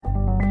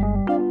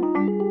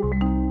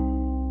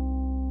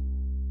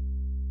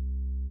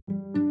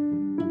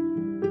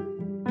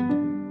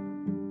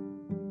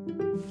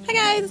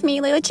guys, it's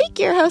me, Layla Cheek,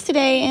 your host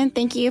today, and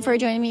thank you for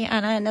joining me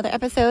on another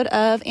episode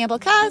of Ample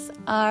Cause,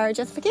 our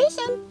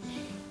justification.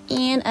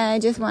 And I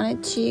just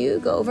wanted to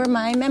go over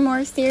my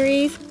memoir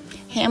series,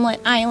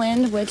 Hamlet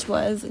Island, which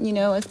was,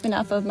 a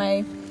spin-off of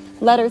my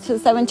letter to the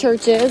 7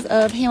 churches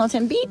of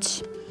Hamilton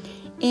Beach.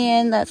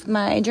 And that's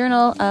my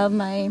journal of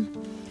my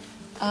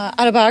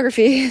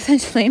autobiography,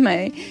 essentially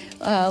my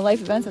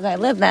life events as I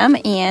live them,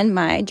 and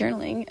my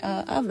journaling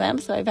of them.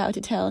 So I vow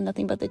to tell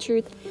nothing but the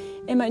truth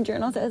in my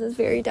journal, says it's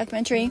very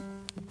documentary.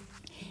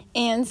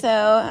 And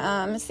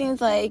so it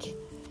seems like,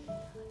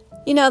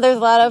 there's a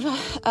lot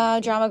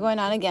of drama going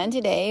on again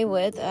today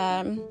with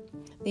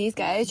these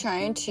guys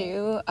trying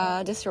to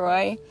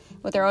destroy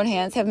what their own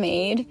hands have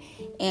made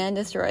and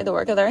destroy the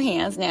work of their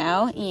hands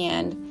now.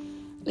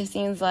 And it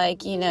seems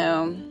like,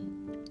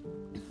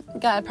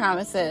 God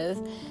promises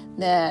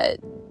that,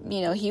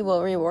 he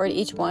will reward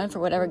each one for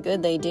whatever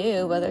good they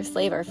do, whether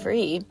slave or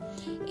free.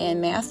 And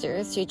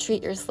masters, to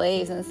treat your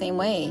slaves in the same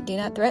way. Do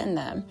not threaten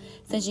them,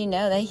 since you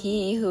know that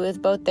he who is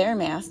both their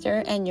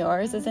master and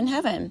yours is in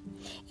heaven,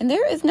 and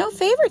there is no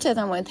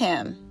favoritism with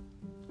him.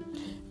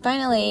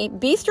 Finally,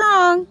 be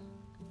strong.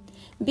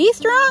 Be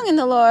strong in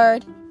the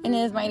Lord and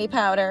in his mighty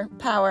power.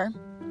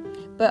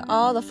 Put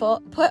on the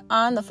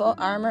full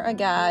armor of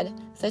God,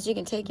 so that you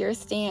can take your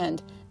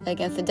stand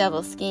against the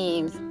devil's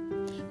schemes.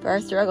 For our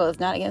struggle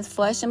is not against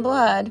flesh and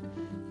blood,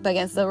 but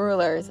against the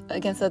rulers,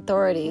 against the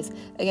authorities,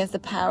 against the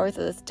powers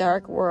of this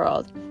dark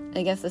world, and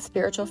against the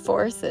spiritual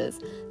forces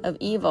of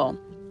evil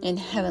in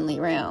heavenly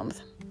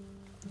realms.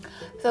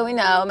 So we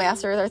know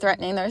masters are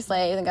threatening their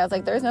slaves, and God's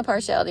like, there's no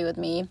partiality with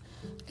me.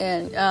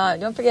 And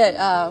don't forget,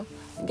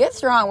 get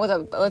strong with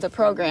a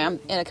program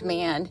and a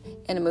command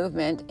and a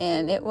movement,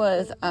 and it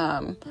was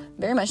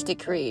very much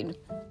decreed.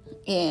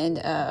 And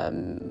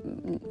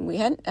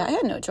I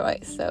had no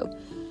choice. So,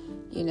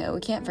 we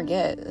can't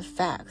forget the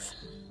facts.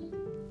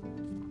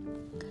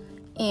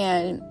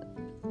 And,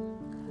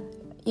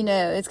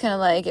 it's kind of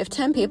like if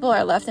 10 people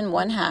are left in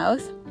one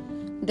house,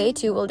 they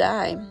too will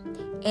die.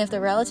 And if the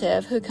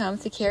relative who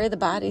comes to carry the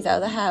bodies out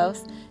of the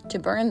house to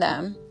burn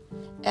them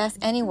asks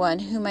anyone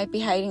who might be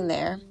hiding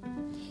there,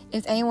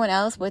 is anyone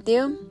else with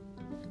you?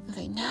 They'll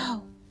say,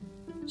 no.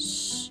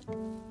 Shh.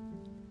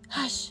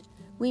 Hush.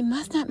 We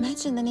must not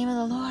mention the name of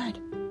the Lord.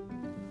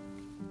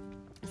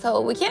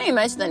 So we can't even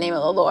mention the name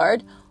of the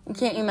Lord. We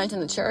can't even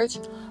mention the church.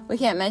 We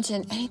can't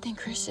mention anything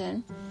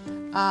Christian.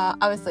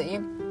 Obviously,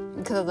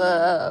 because of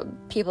the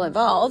people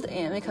involved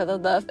and because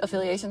of the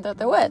affiliations that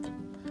they're with.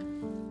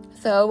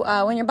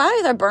 So when your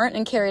bodies are burnt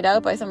and carried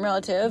out by some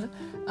relative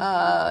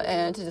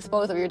and to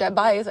dispose of your dead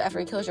bodies after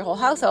he kills your whole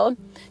household,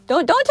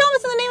 don't tell them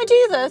it's in the name of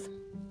Jesus.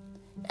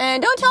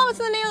 And don't tell them it's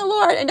in the name of the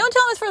Lord. And don't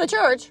tell them it's for the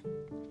church.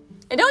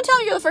 And don't tell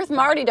them you're the first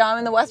martyrdom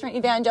in the Western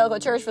Evangelical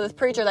Church for this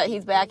preacher that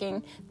he's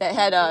backing that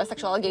had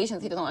sexual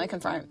allegations he doesn't want to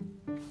confront.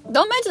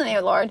 Don't mention the name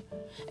of the Lord.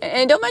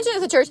 And don't mention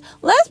it's a church.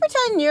 Let's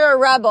pretend you're a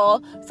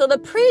rebel. So the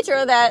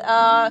preacher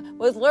that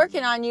was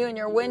lurking on you in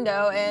your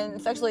window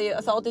and sexually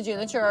assaulted you in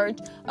the church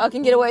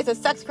can get away with his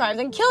sex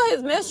crimes and kill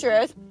his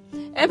mistress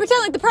and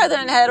pretend like the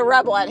president had a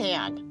rebel at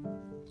hand.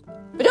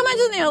 But don't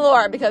mention the name of the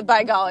Lord, because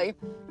by golly,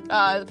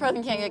 the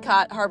president can't get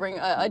caught harboring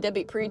a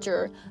deadbeat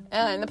preacher.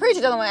 And the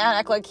preacher doesn't want to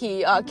act like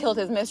he killed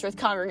his mistress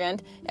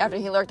congregant after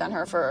he lurked on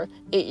her for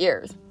 8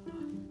 years.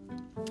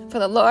 For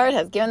the Lord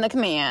has given the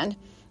command,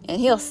 and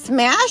he'll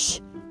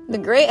smash the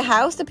great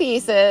house to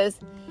pieces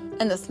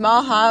and the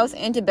small house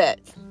into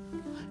bits.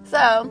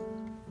 So,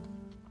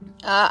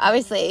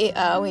 obviously,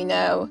 we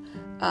know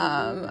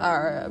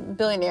our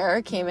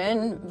billionaire came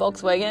in,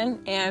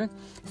 Volkswagen, and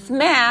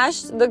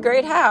smashed the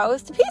great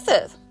house to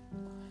pieces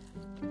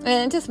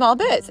and into small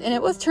bits. And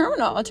it was a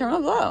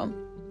terminal blow.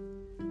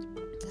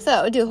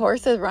 So, do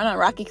horses run on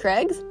rocky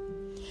crags?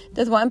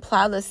 Does one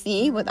plow the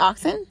sea with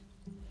oxen?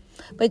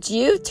 But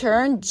you've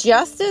turned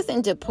justice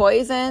into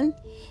poison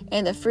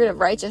and the fruit of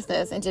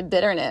righteousness into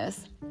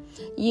bitterness.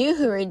 You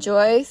who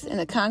rejoice in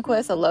the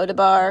conquest of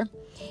Lodabar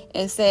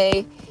and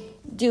say,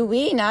 do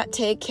we not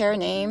take care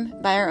name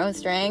by our own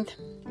strength?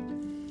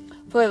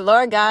 For the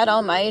Lord God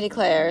Almighty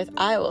declares,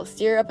 I will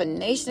stir up a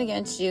nation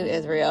against you,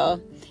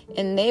 Israel,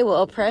 and they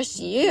will oppress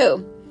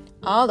you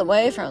all the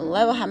way from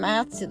Level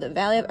Hamath to the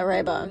valley of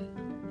Araba.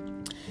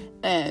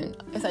 And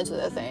essentially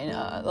they're saying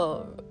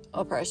they'll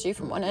oppress you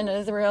from one end of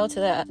Israel to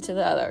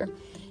the other.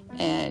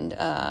 And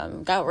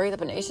God will raise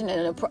up a nation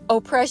and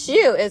oppress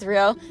you,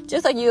 Israel,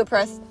 just like you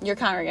oppress your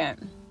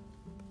congregant.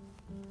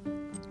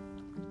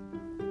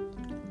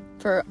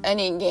 For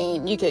any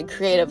gain you could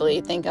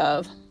creatively think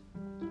of.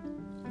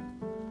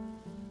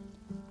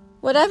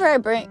 Whenever I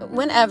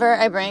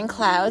bring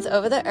clouds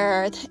over the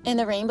earth and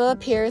the rainbow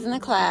appears in the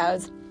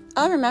clouds,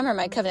 I'll remember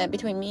my covenant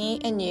between me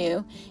and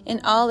you and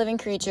all living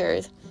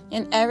creatures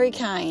in every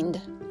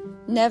kind.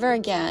 Never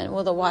again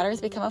will the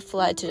waters become a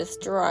flood to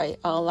destroy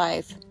all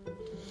life.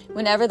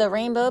 Whenever the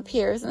rainbow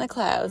appears in the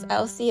clouds,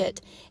 I'll see it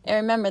and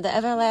remember the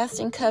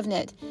everlasting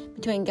covenant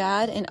between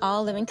God and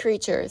all living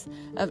creatures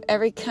of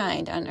every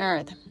kind on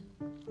earth.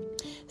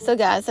 So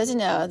God said to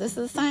Noah, this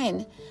is a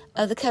sign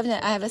of the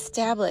covenant I have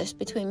established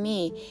between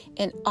me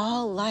and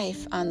all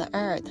life on the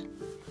earth.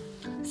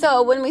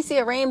 So when we see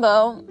a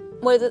rainbow,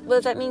 what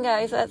does that mean,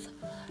 guys?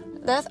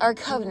 That's our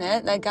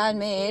covenant that God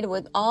made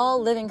with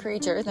all living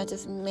creatures, not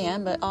just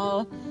man, but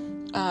all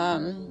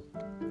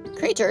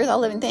creatures, all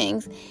living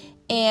things.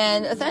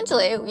 And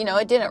essentially,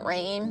 it didn't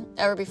rain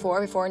ever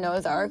before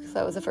Noah's Ark. So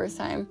that was the first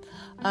time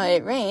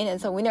it rained.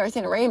 And so we never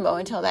seen a rainbow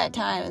until that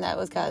time. And that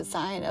was God's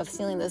sign of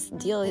sealing this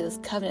deal, this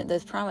covenant,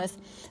 this promise,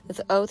 this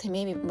oath he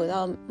made with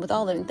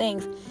all living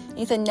things. And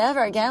he said,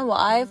 never again will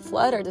I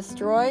flood or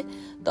destroy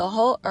the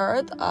whole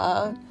earth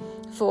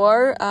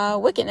for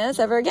wickedness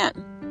ever again.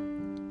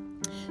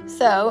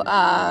 So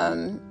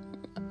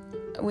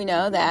we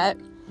know that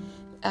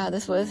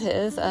this was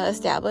his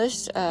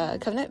established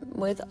covenant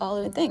with all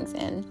living things.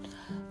 And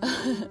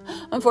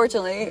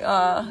unfortunately,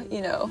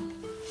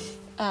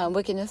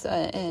 wickedness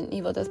and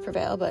evil does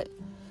prevail, but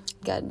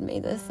God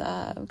made this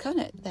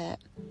covenant that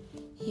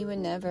he would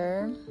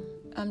never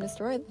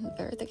destroy the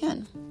earth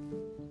again.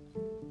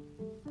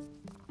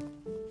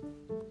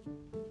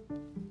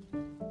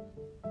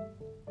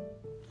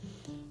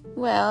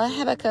 Well,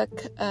 Habakkuk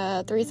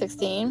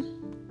 3:16.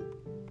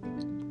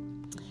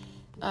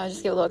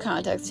 Just give a little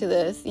context to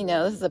this.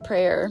 This is a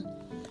prayer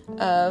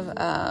of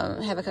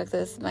Habakkuk,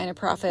 this minor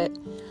prophet,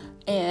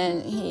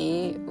 and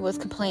he was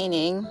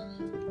complaining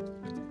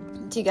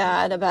to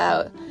God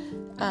about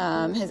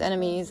his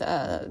enemies,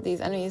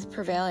 these enemies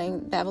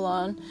prevailing,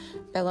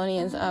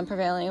 Babylonians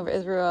prevailing over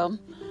Israel,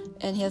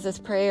 and he has this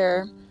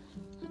prayer,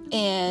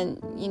 and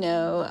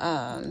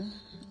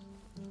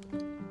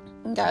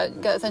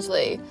God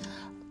essentially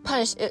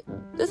punished it.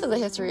 This is the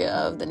history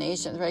of the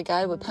nations, right?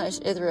 God would punish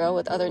Israel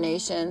with other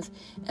nations,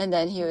 and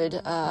then he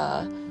would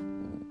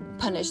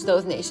punish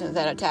those nations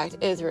that attacked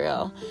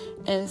Israel.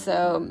 And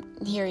so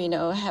here,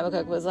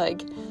 Habakkuk was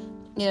like,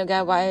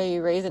 God, why are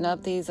you raising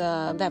up these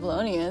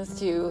Babylonians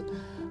to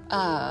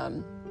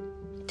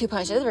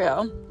punish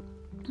Israel?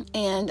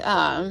 And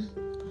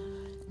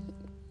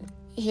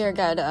here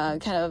God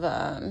kind of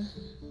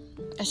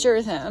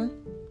assures him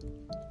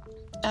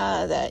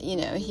that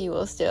he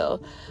will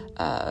still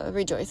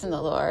rejoice in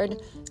the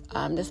Lord,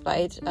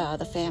 despite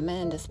the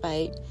famine,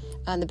 despite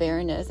the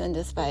barrenness, and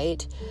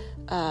despite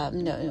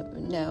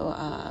no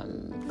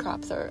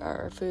crops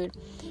or food.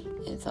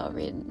 And so I'll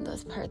read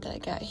this part that I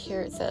got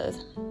here. It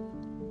says,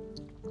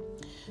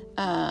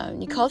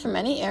 you called for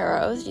many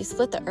arrows, you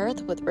split the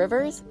earth with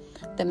rivers,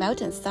 the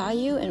mountains saw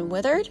you and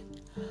withered,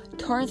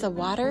 torrents of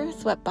water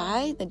swept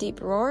by, the deep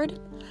roared,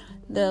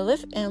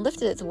 and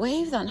lifted its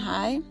waves on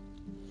high.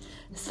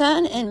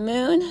 Sun and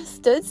moon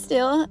stood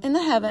still in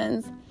the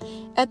heavens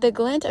at the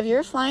glint of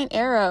your flying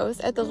arrows,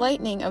 at the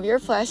lightning of your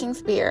flashing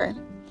spear.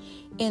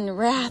 In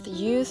wrath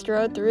you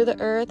strode through the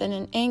earth, and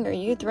in anger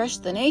you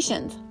threshed the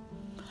nations.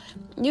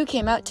 You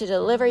came out to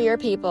deliver your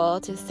people,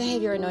 to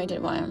save your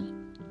anointed one.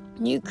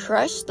 You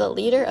crushed the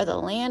leader of the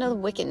land of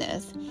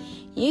wickedness.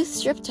 You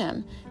stripped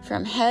him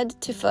from head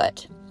to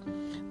foot.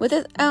 With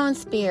his own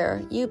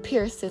spear you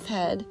pierced his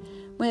head,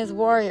 when his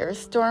warriors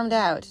stormed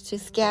out to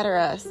scatter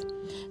us,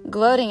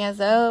 gloating as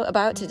though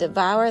about to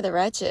devour the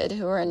wretched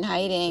who were in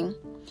hiding.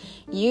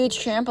 You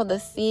trampled the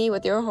sea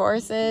with your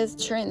horses,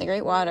 churning the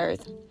great waters.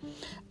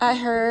 I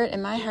heard,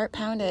 and my heart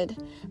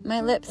pounded.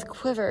 My lips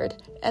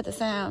quivered at the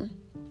sound.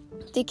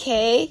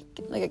 Decay,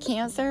 like a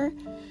cancer,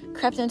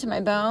 crept into my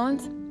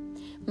bones.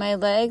 My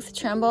legs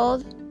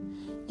trembled.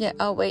 Yet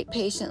I'll wait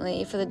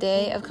patiently for the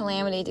day of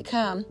calamity to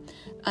come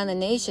on the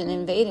nation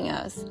invading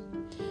us.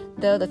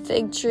 Though the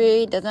fig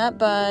tree does not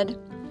bud,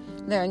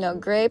 there are no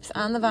grapes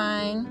on the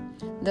vine.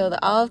 Though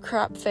the olive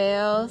crop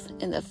fails,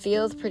 and the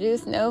fields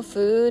produce no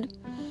food,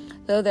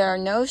 though there are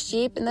no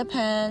sheep in the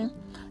pen,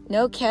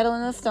 no cattle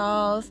in the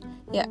stalls,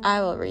 yet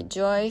I will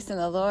rejoice in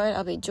the Lord.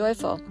 I'll be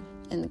joyful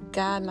in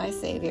God my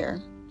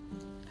Savior.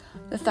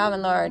 The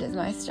sovereign Lord is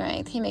my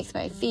strength. He makes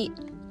my feet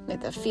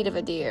like the feet of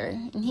a deer,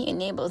 and he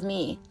enables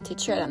me to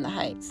tread on the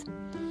heights.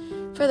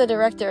 For the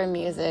director of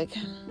music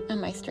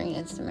on my string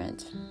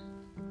instrument.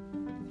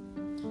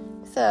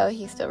 So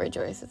he still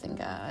rejoices in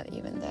God,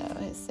 even though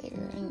his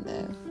Savior, and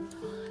though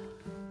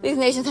these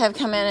nations have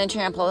come in and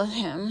trampled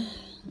him,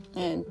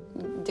 and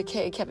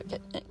decay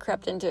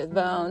crept into his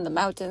bone. The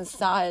mountains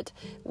saw it,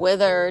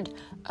 withered.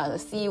 The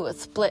sea was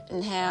split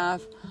in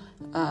half.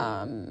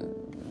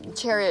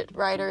 Chariot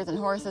riders and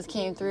horses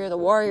came through. The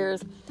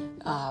warriors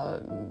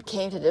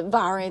came to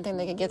devour anything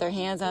they could get their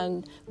hands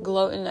on,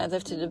 gloating as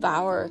if to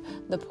devour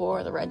the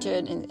poor, the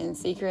wretched, in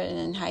secret and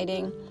in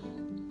hiding.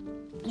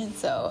 And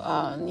so,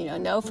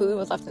 no food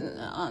was left in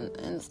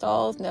the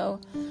stalls, no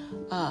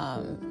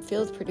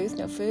fields produced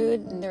no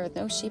food, and there was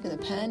no sheep in the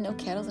pen, no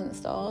cattle in the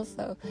stalls,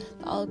 so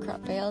the olive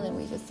crop failed, and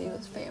we just see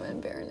this famine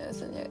and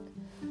barrenness, and yet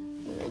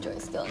we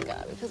rejoice still in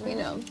God, because we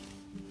know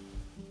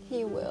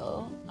he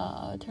will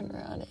turn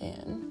around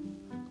and,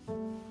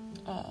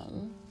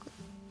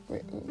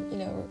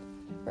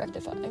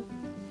 rectify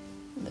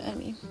the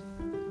enemy.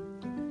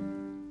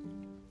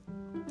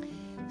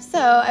 So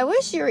I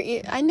wish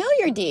I know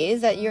your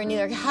D's, that you're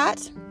neither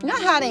hot, you're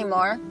not hot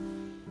anymore.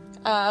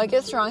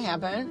 Get strong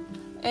happen.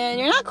 and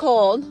you're not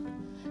cold.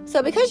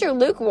 So because you're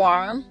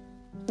lukewarm,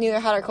 neither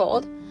hot or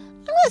cold,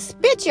 I'm going to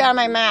spit you out of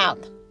my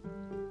mouth.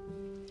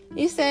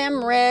 You say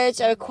I'm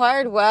rich, I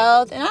acquired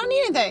wealth, and I don't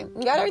need anything.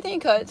 You got everything you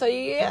could. So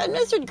you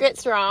administered Get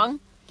Strong.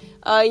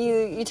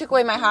 You took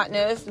away my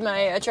hotness, my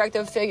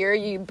attractive figure.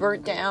 You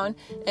burnt down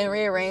and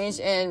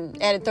rearranged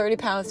and added 30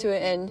 pounds to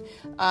it and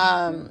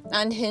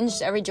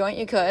unhinged every joint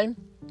you could.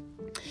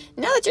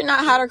 Now that you're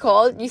not hot or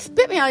cold, you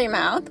spit me out of your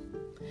mouth.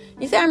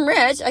 You say I'm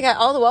rich. I got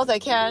all the wealth I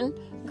can.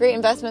 Great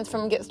investments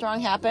from Get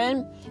Strong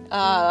happened.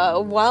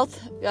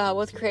 Wealth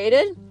was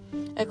created.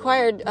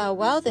 Acquired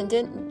wealth and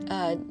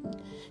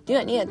do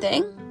not need a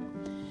thing.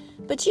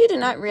 But you do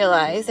not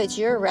realize that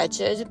you're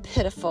wretched,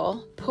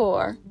 pitiful,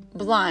 poor,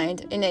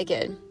 blind, and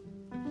naked.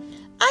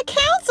 I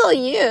counsel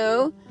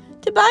you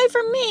to buy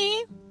from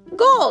me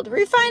gold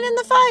refined in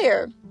the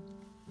fire.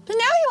 But now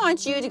he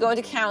wants you to go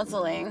into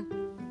counseling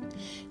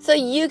so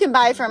you can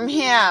buy from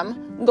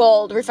him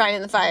gold refined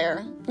in the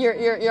fire,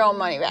 your own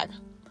money back.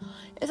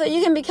 So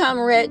you can become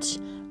rich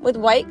with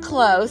white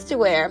clothes to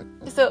wear.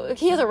 So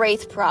he has a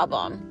race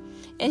problem.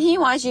 And he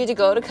wants you to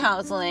go to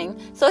counseling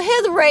so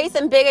his race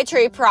and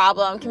bigotry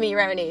problem can be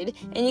remedied.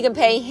 And you can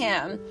pay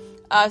him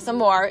some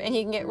more, and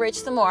he can get rich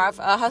some more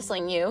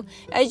hustling you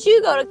as you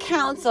go to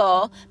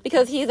counsel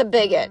because he's a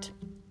bigot.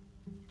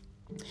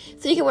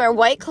 So you can wear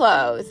white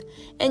clothes,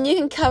 and you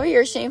can cover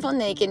your shameful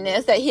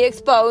nakedness that he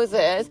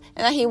exposes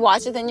and that he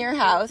watches in your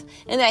house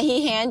and that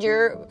he hands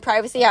your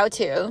privacy out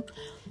to,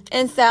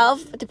 and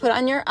self to put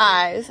on your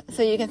eyes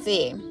so you can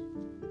see.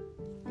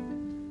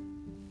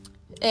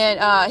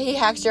 And he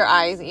hacks your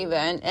eyes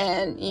even.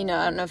 And,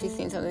 I don't know if you've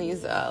seen some of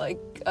these,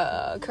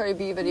 Cardi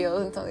B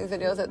videos and some of these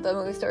videos that the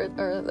movie stars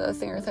or the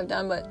singers have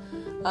done, but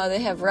they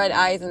have red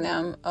eyes in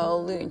them,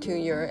 alluding to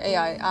your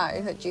AI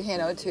eyes that you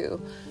hand out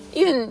to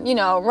even,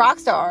 rock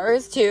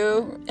stars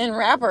and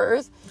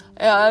rappers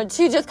to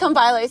just come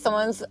violate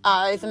someone's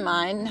eyes and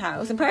mind and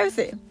house and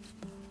privacy.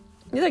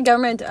 These are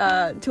government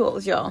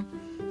tools, y'all.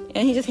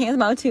 And he just hands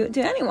them out to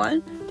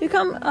anyone to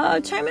come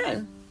chime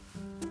in.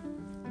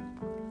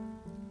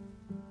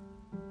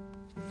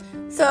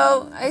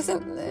 So, I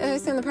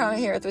assume the problem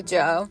here is with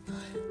Joe.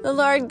 The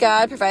Lord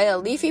God provided a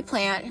leafy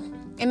plant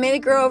and made it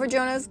grow over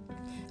Jonah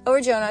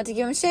to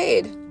give him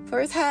shade for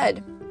his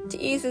head, to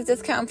ease his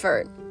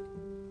discomfort.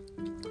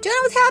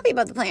 Jonah was happy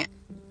about the plant.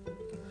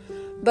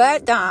 But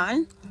at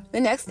dawn,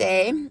 the next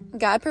day,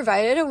 God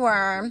provided a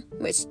worm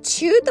which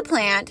chewed the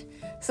plant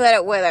so that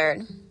it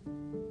withered.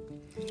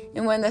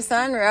 And when the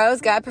sun rose,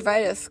 God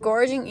provided a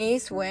scourging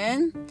east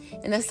wind,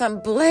 and the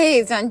sun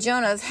blazed on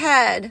Jonah's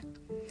head.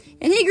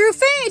 And he grew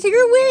faint, he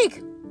grew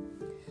weak.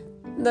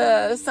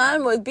 The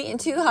sun was beating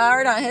too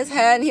hard on his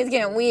head, and he was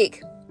getting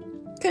weak.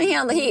 Couldn't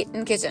handle the heat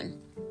in the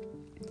kitchen.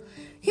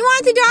 He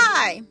wanted to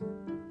die.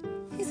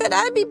 He said,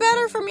 it'd be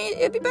better for me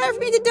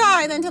to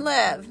die than to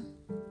live.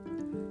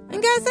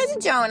 And God said to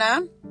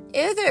Jonah,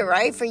 is it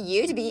right for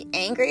you to be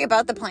angry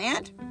about the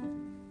plant?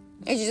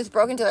 As you just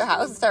broke into their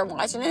house and started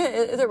watching it,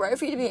 is it right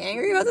for you to be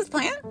angry about this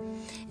plant?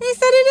 And he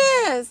said,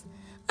 it is.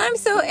 I'm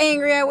so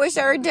angry, I wish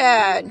I were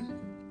dead.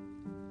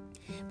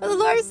 But the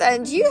Lord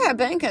said, you have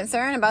been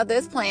concerned about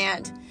this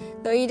plant.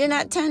 Though you did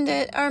not tend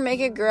it or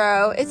make it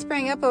grow, it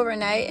sprang up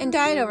overnight and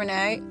died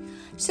overnight.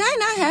 Should I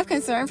not have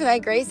concern for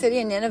that great city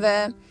of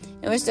Nineveh,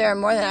 in which there are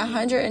more than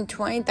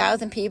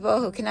 120,000 people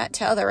who cannot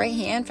tell their right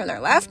hand from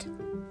their left?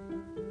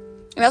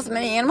 And also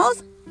many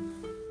animals?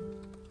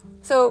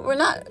 So we're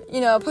not,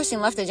 pushing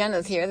left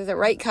agendas here. These are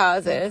right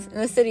causes, and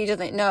the city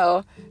doesn't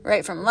know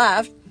right from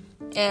left.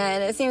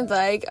 And it seems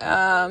like,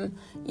 God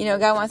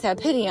wants to have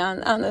pity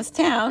on this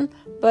town,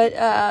 but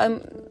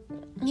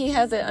he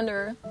has it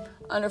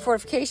under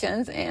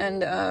fortifications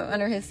and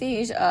under his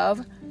siege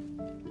of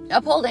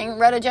upholding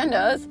red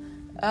agendas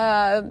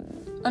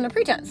under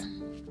pretense.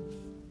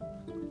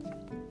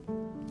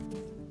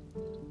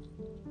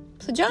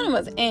 So Jonah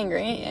was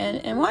angry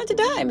and wanted to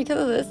die because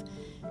of this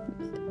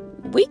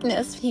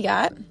weakness he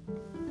got.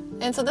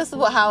 And so this is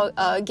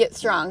how Get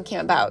Strong came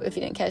about, if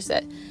you didn't catch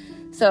that.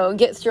 So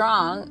Get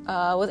Strong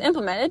was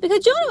implemented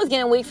because Jonah was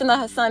getting weak from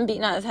the sun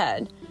beating on his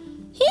head.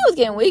 He was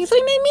getting weak, so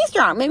he made me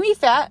strong. Made me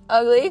fat,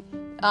 ugly,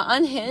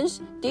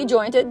 unhinged,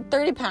 dejointed,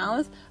 30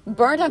 pounds,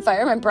 burnt on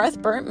fire. My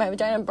breast burnt, my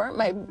vagina burnt,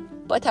 my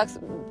buttocks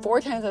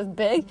 4 times as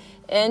big,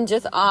 and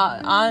just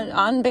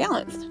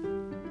unbalanced.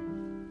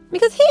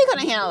 Because he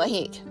couldn't handle the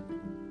heat.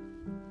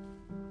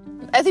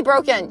 As he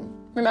broke in,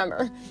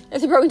 remember.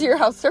 As he broke into your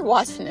house, start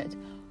watching it.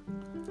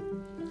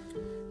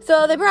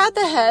 So they brought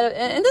the head,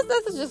 and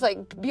this is just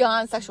like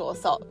beyond sexual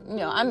assault.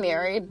 I'm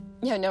married.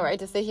 You have no right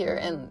to sit here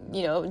and,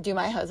 do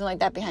my husband like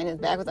that behind his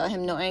back without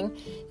him knowing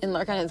and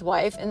lurk on his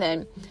wife and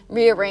then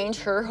rearrange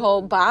her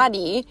whole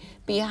body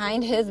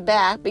behind his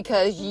back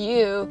because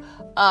you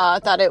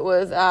thought it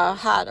was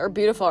hot or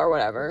beautiful or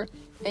whatever.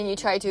 And you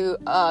try to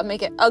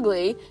make it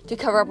ugly to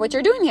cover up what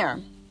you're doing here.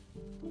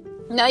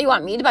 Now you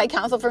want me to buy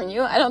counsel from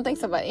you? I don't think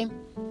so, buddy.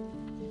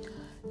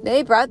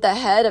 They brought the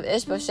head of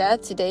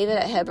Ishbosheth to David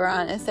at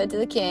Hebron and said to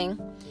the king,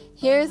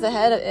 here's the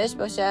head of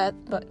Ishbosheth,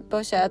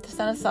 the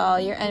son of Saul,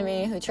 your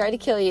enemy, who tried to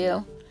kill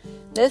you.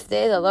 This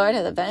day the Lord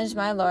hath avenged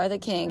my lord the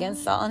king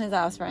against Saul and his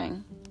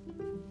offspring.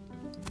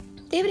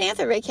 David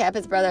answered Rechab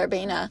his brother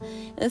Baanah,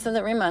 and the son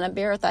of Rimmon of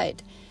Beerothite,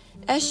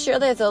 As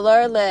surely as the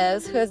Lord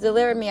lives, who has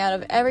delivered me out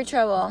of every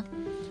trouble,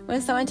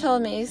 when someone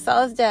told me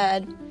Saul is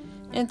dead,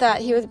 and thought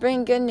he was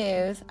bringing good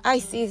news, I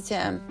seized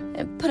him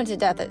and put him to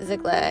death at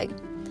Ziklag.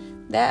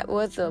 That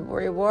was the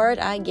reward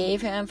I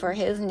gave him for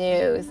his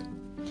news.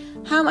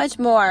 How much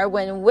more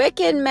when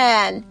wicked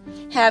men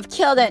have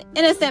killed an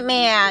innocent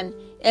man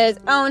in his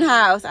own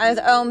house, on his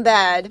own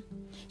bed?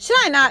 Should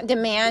I not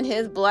demand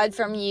his blood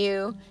from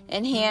you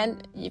and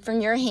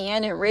from your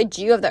hand and rid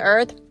you of the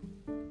earth?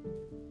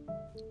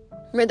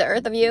 Rid the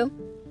earth of you?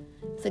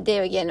 So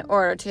David gave an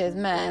order to his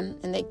men,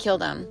 and they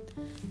killed him.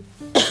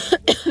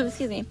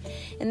 Excuse me.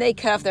 And they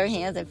cut off their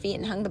hands and feet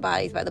and hung the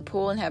bodies by the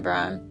pool in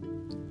Hebron.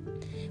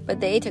 But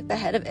they took the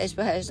head of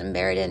Ishbosheth and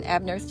buried it in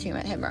Abner's tomb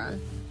at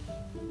Hebron.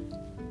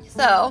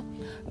 So,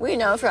 we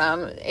know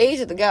from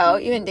ages ago,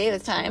 even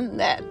David's time,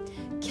 that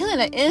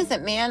killing an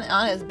innocent man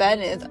on his bed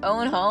in his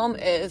own home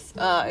is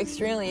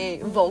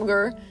extremely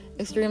vulgar,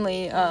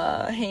 extremely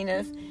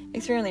heinous,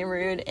 extremely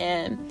rude,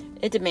 and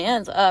it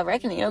demands a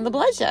reckoning of the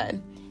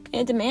bloodshed.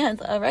 It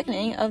demands a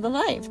reckoning of the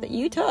life that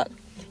you took.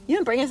 You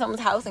didn't bring in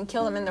someone's house and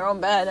kill them in their own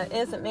bed, an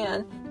innocent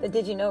man that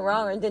did you no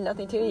wrong or did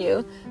nothing to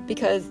you,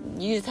 because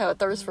you just have a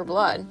thirst for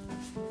blood.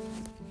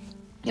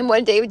 And what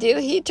did David do?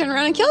 He turned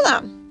around and killed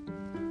them.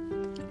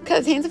 Cut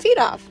his hands and feet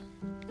off.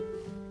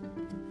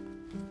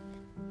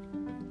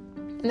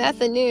 And that's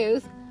the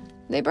news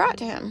they brought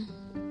to him.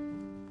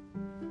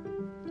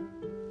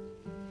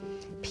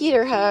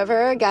 Peter,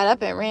 however, got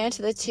up and ran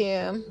to the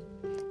tomb.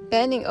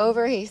 Bending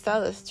over, he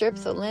saw the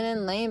strips of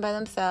linen laying by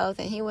themselves,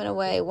 and he went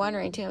away,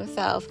 wondering to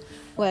himself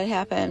what had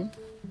happened.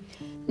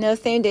 Now, the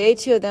same day,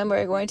 2 of them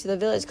were going to the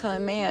village called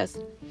Emmaus,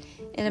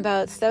 and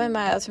about 7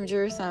 miles from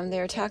Jerusalem, they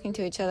were talking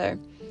to each other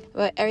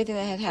about everything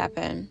that had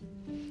happened.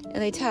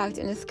 And they talked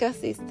and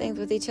discussed these things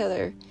with each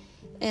other,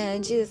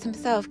 and Jesus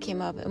himself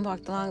came up and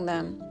walked along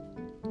them.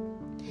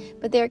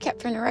 But they were kept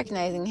from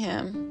recognizing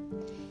him.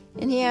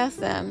 And he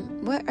asked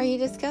them, What are you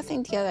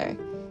discussing together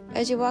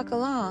as you walk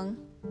along?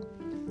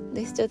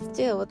 They stood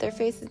still with their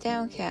faces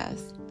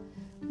downcast.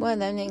 One of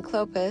them, named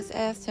Clopas,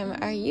 asked him,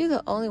 Are you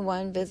the only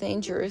one visiting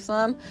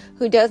Jerusalem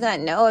who does not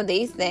know of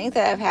these things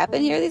that have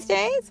happened here these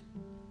days?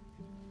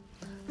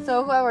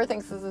 So whoever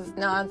thinks this is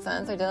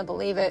nonsense or doesn't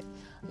believe it,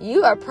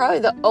 you are probably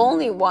the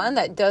only one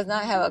that does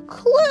not have a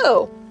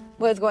clue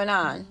what's going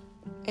on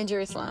in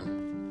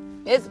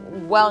Jerusalem. It's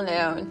well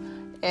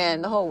known,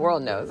 and the whole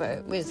world knows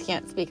it. We just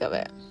can't speak of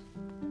it.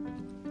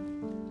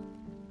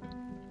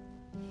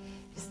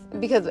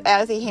 Because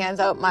as he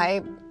hands out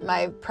my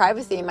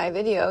privacy, my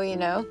video,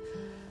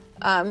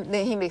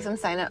 then he makes them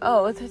sign an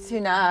oath to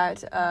not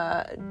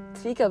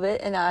speak of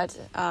it and not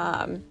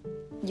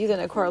use it in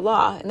a court of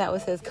law. And that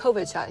was his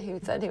COVID shot. He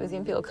said he was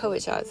giving people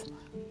COVID shots.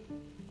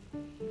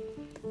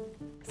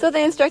 So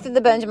they instructed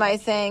the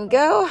Benjamites, saying,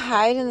 Go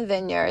hide in the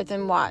vineyards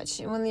and watch.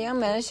 And when the young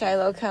men of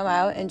Shiloh come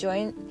out and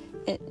join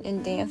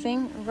in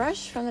dancing,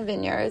 rush from the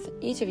vineyards,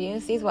 each of you,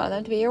 and seize one of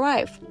them to be your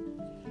wife.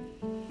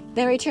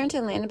 Then return to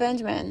the land of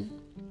Benjamin.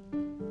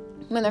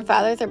 When their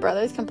fathers or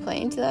brothers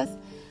complain to us,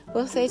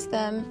 we'll say to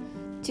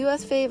them, Do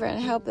us favor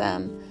and help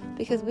them,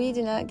 because we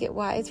did not get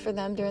wives for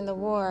them during the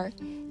war.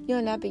 You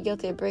will not be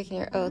guilty of breaking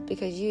your oath,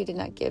 because you did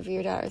not give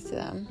your daughters to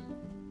them.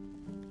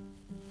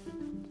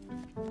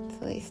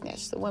 So they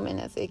snatched the women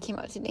as they came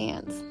out to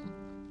dance.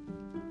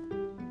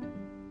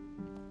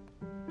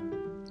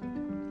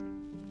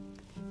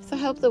 So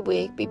help the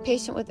weak, be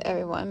patient with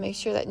everyone, make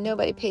sure that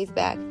nobody pays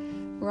back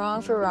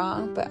wrong for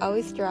wrong, but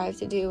always strive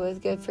to do what is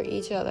good for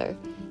each other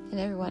and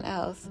everyone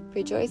else.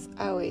 Rejoice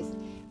always,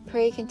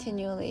 pray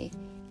continually,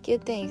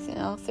 give thanks in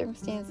all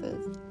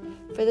circumstances,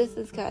 for this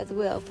is God's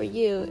will for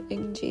you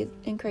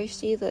in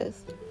Christ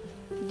Jesus.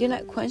 Do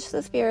not quench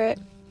the spirit,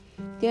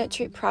 do not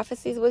treat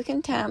prophecies with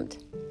contempt,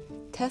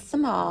 test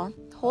them all,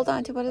 hold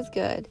on to what is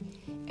good,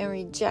 and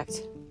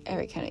reject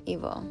every kind of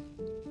evil.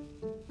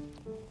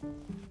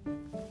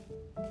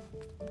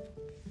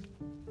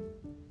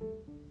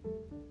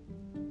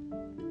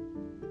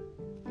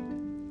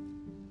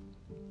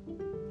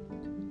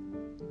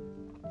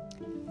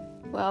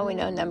 Well, we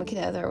know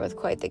Nebuchadnezzar was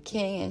quite the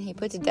king, and he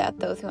put to death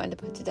those he wanted to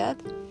put to death.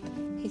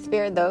 He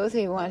spared those who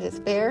he wanted to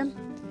spare.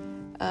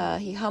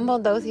 He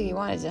humbled those who he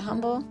wanted to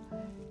humble,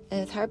 and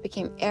his heart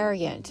became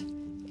arrogant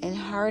and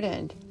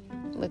hardened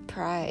with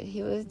pride.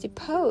 He was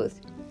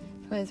deposed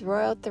from his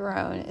royal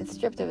throne and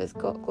stripped of his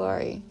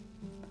glory.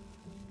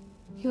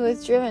 He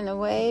was driven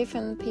away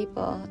from the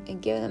people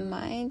and given the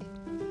mind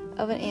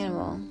of an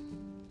animal.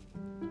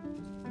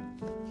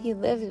 He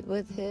lived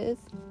with his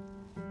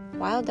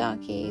wild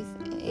donkeys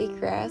and ate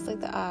grass like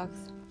the ox.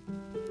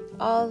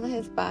 All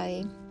his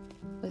body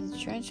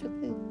was drenched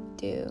with the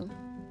dew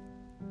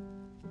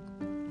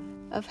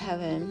of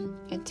heaven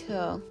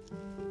until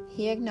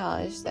he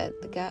acknowledged that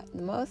the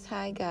Most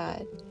High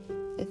God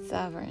is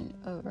sovereign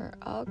over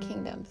all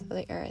kingdoms of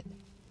the earth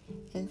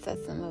and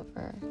sets them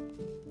over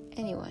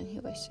anyone who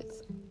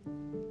wishes.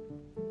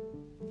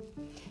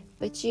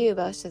 But you,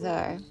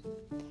 Belshazzar,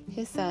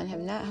 his son, have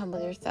not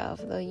humbled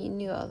yourself, though you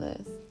knew all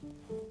this.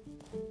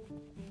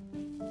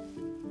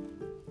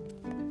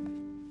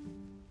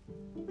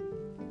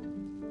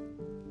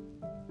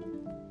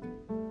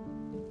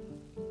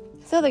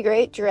 So the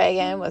great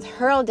dragon was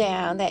hurled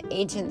down, that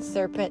ancient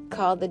serpent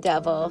called the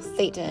devil,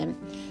 Satan,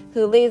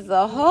 who leads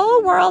the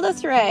whole world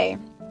astray.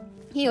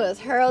 He was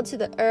hurled to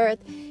the earth,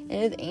 and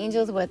his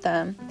angels with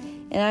him.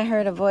 And I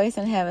heard a voice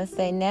in heaven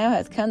say, now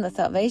has come the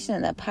salvation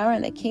and the power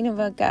and the kingdom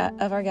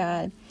of our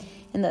God,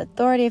 and the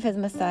authority of his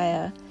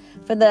Messiah.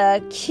 For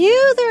the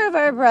accuser of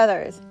our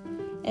brothers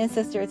and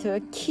sisters, who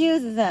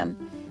accuses them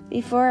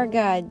before our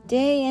God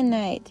day and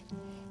night,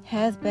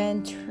 has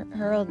been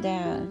hurled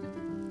down.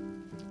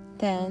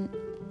 Then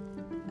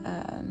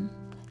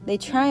they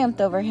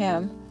triumphed over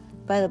him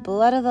by the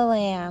blood of the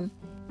Lamb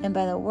and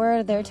by the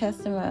word of their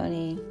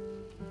testimony.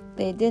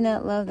 They did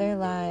not love their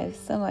lives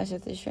so much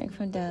as to shrink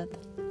from death.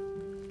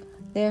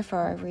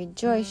 Therefore,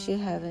 rejoice, you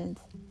heavens,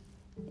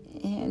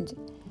 and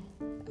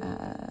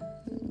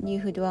you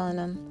who dwell in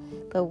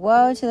them. But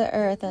woe to the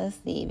earth and the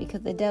sea,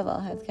 because the devil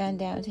has gone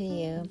down to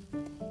you.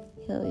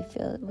 He will be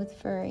filled with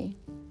fury,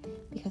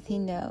 because he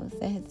knows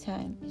that his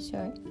time is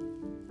short.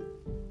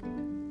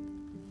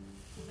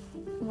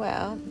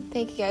 Well,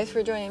 thank you guys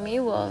for joining me.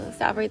 We'll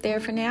stop right there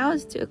for now.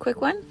 Let's do a quick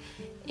one.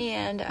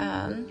 And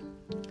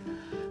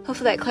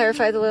hopefully that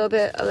clarifies a little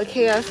bit of the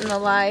chaos and the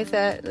lies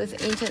that this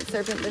ancient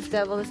serpent, this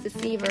devil, this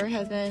deceiver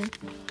has been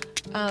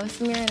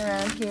smearing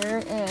around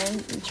here, and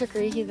the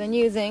trickery he's been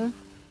using.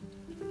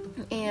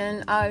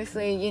 And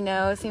obviously,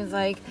 it seems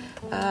like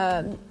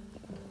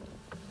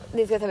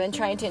these guys have been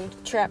trying to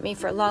entrap me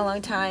for a long,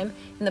 long time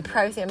in the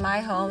privacy of my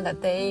home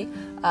that they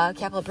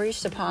capital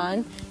breached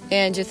upon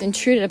and just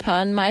intruded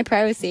upon my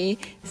privacy,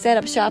 set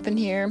up shop in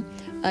here,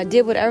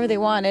 did whatever they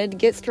wanted,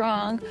 get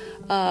strong,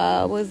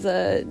 was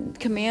a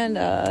command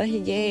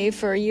he gave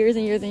for years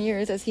and years and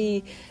years as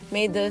he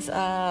made this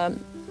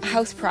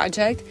house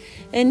project.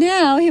 And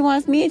now he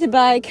wants me to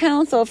buy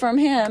counsel from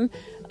him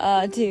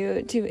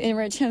to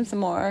enrich him some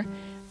more,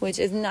 which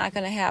is not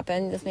going to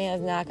happen. This man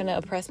is not going to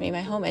oppress me in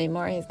my home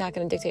anymore. He's not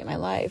going to dictate my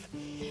life.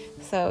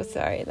 So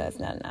sorry, that's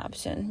not an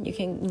option. You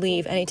can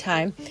leave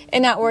anytime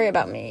and not worry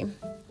about me,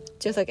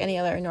 just like any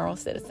other normal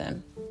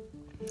citizen.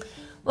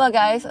 Well,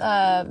 guys,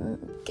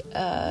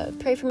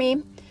 pray for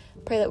me.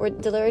 Pray that we're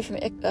delivered from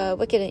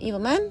wicked and evil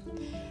men.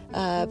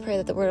 Pray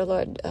that the word of the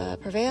Lord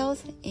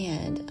prevails.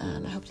 And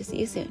I hope to see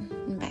you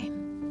soon. Bye.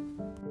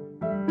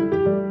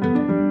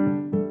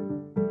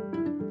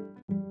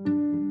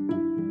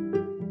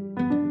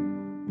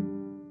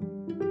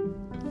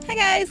 Hi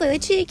guys,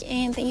 Layla Cheek,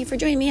 and thank you for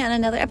joining me on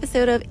another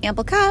episode of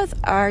Ample Cause,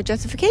 Our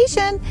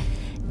Justification.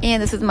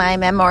 And this is my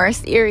memoir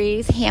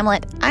series,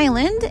 Hamlet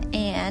Island,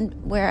 and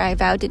where I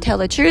vowed to tell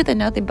the truth and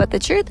nothing but the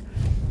truth,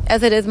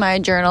 as it is my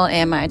journal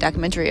and my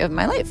documentary of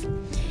my life.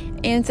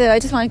 And so I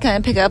just want to kind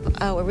of pick up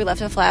where we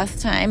left off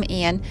last time.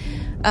 And,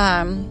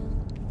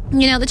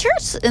 the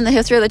church, in the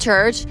history of the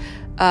church,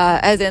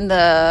 as in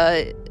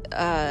the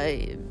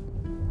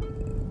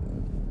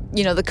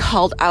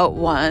called out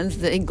ones,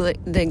 the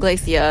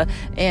Iglesia,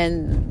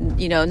 and,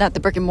 not the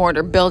brick and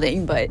mortar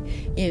building, but,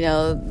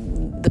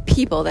 the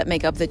people that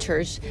make up the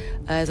church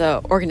as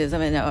an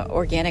organism and an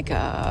organic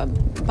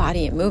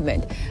body and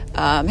movement,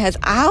 has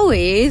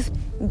always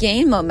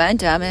gained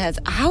momentum and has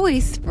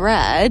always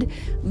spread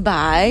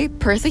by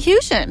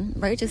persecution,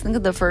 right? Just think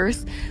of the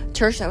first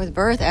church that was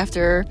birthed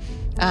after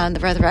the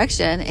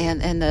resurrection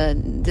and the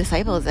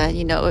disciples that,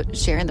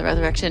 sharing the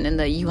resurrection and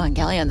the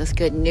Evangelion, this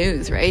good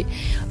news, right?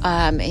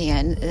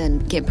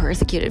 And getting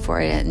persecuted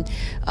for it.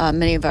 And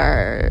many of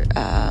our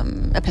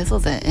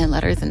epistles and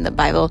letters in the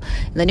Bible,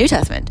 in the New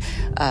Testament,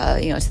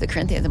 to the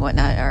Corinthians and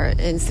whatnot, are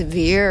in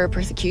severe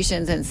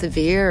persecutions and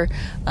severe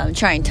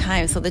trying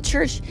times. So the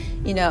church,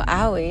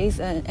 always,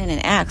 and in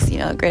Acts,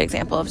 a great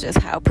example of just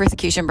how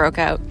persecution broke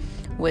out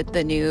with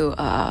the new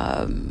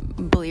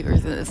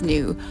believers in this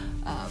new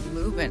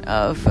movement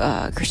of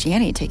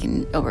Christianity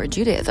taking over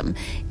Judaism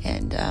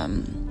and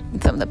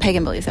some of the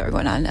pagan beliefs that were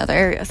going on in other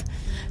areas.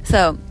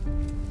 So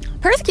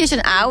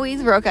persecution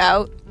always broke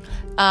out,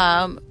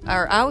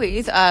 or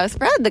always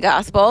spread the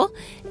gospel,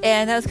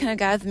 and that was kind of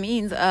God's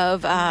means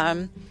of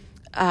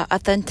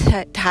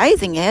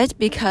authenticizing it,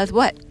 because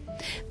what?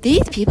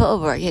 These people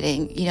were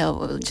getting,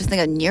 just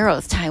think of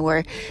Nero's time,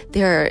 where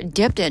they're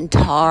dipped in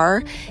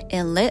tar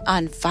and lit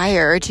on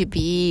fire to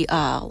be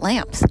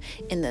lamps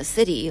in the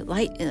city,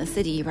 light in the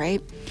city,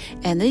 right?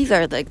 And these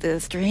are like the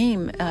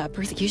extreme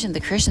persecution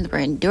the Christians were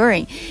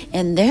enduring.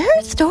 And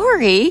their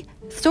story,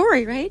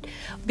 right,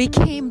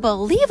 became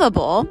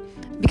believable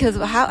because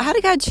how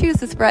did God choose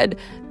to spread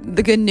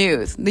the good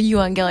news, the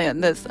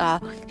Evangelion, this,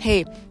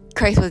 hey,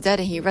 Christ was dead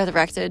and he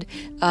resurrected.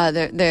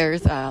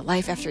 There's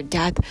life after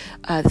death.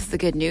 This is the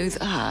good news.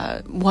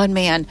 One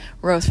man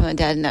rose from the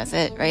dead, and that's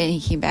it, right? And he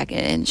came back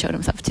and showed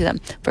himself to them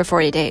for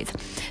 40 days.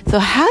 So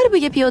how do we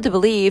get people to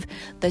believe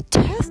the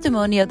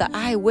testimony of the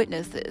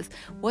eyewitnesses,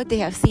 what they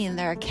have seen in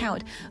their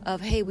account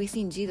of, hey, we've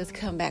seen Jesus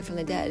come back from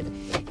the dead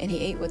and he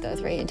ate with us,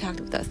 right, and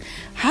talked with us?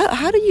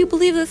 How do you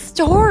believe the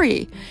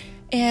story?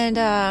 And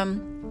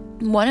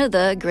one of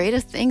the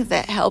greatest things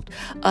that helped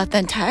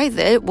authenticate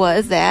it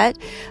was that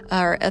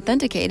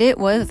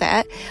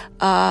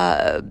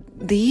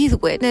these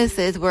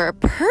witnesses were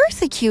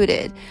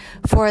persecuted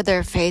for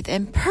their faith,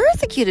 and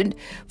persecuted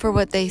for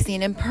what they've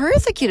seen, and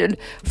persecuted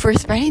for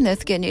spreading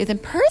this good news,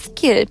 and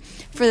persecuted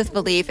for this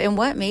belief. And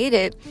what made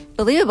it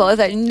believable is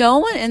that no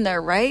one in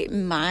their right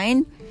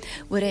mind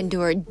would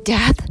endure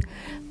death,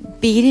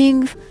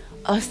 beatings,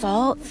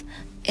 assaults,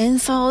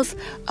 insults,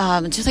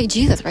 just like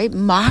Jesus, right?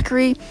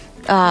 Mockery,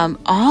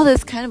 all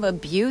this kind of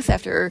abuse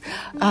after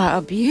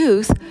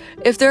abuse,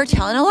 if they're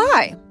telling a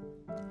lie.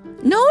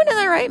 No one in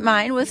their right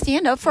mind would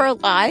stand up for a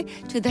lie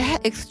to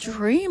that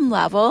extreme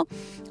level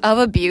of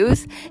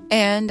abuse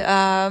and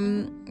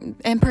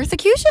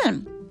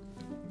persecution.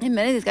 And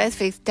many of these guys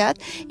face death.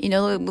 We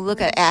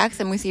look at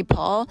Acts and we see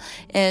Paul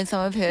and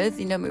some of his,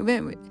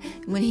 movement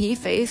when he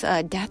faced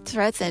death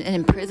threats and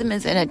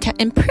imprisonments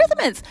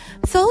imprisonments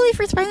solely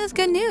for spreading this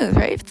good news,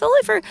 right?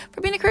 Solely for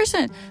being a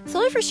Christian,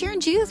 solely for sharing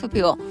Jesus with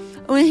people.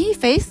 When he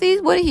faced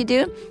these, what did he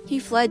do? He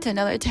fled to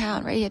another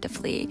town, right? He had to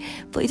flee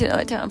to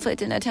another town,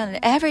 And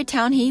every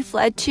town he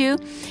fled to,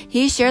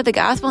 he shared the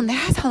gospel, and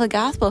that's how the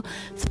gospel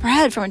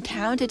spread from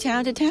town to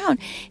town to town.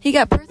 He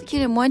got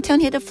persecuted in one town,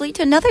 he had to flee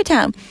to another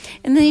town,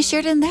 and then he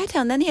shared it in that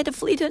town. Then he had to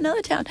flee to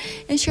another town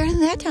and share it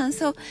in that town.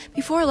 So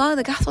before long,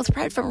 the gospel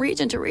spread from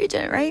region to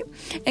region, right?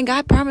 And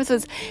God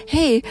promises,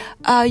 hey,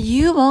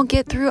 you won't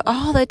get through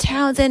all the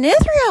towns in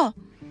Israel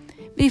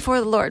before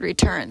the Lord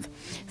returns.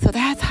 So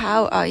that's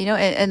how,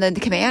 and the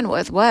command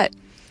was what?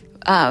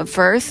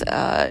 First,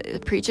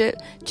 preach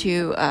it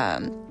to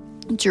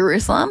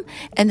Jerusalem,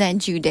 and then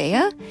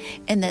Judea,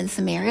 and then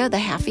Samaria, the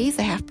halfies,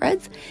 the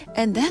half-breeds,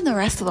 and then the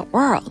rest of the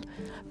world.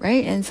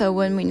 Right? And so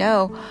when we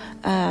know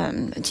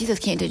Jesus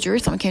came to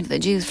Jerusalem, came to the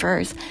Jews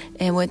first,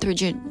 and went through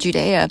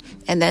Judea,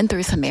 and then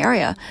through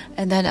Samaria,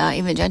 and then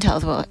even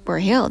Gentiles were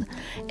healed.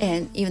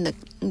 And even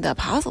the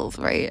apostles,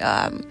 right?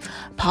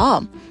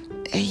 Paul,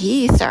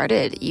 he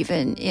started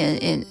even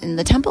in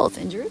the temples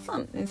in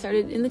Jerusalem. He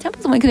started in the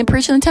temples. When he couldn't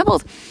preach in the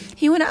temples,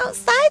 he went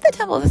outside the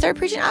temples and started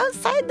preaching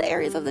outside the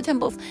areas of the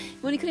temples.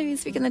 When he couldn't even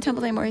speak in the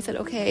temple anymore, he said,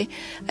 okay,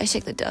 I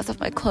shake the dust off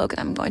my cloak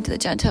and I'm going to the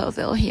Gentiles.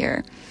 They'll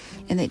hear.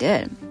 And they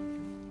did.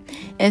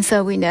 And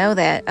so we know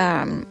that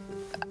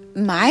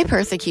my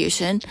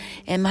persecution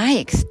and my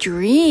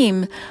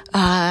extreme,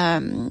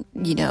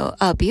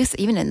 abuse,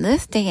 even in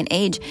this day and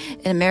age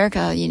in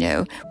America,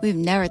 we've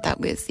never thought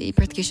we'd see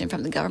persecution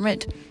from the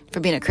government for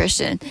being a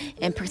Christian,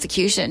 and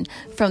persecution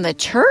from the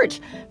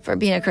church for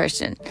being a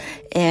Christian.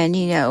 And,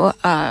 to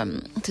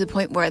the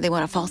point where they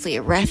want to falsely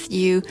arrest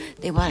you,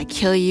 they want to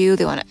kill you,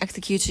 they want to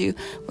execute you,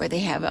 where they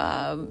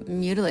have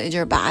mutilated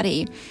your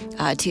body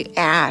to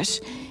ash.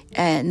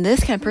 And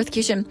this kind of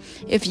persecution,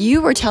 if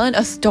you were telling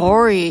a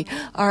story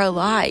or a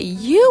lie,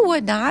 you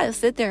would not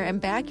sit there and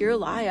back your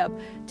lie up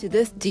to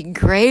this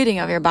degrading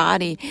of your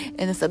body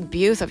and this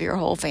abuse of your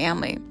whole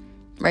family,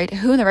 right?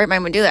 Who in the right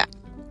mind would do that?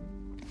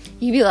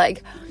 You'd be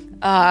like,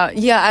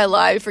 yeah, I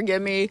lied,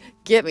 forgive me,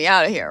 get me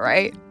out of here,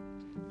 right?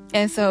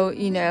 And so,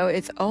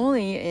 it's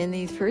only in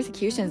these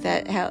persecutions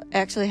that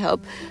actually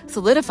help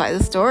solidify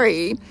the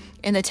story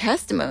and the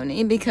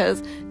testimony,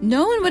 because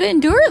no one would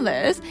endure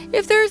this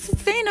if they're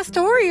saying a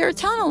story or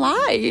telling a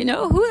lie.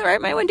 Who in the right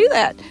mind would do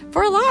that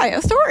for a lie,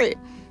 a story,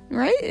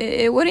 right?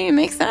 It wouldn't even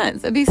make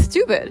sense. It'd be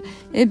stupid.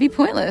 It'd be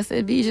pointless.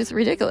 It'd be just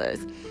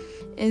ridiculous.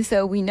 And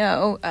so we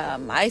know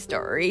my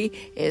story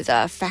is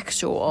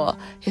factual,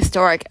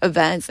 historic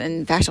events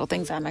and factual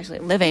things that I'm actually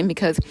living,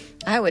 because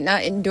I would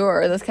not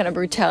endure this kind of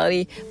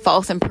brutality,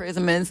 false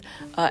imprisonments,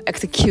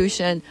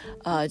 execution,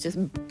 just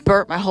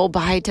burnt my whole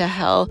body to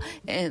hell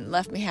and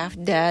left me half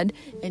dead.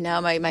 And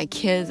now my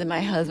kids and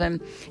my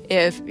husband,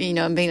 if,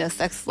 I'm being a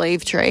sex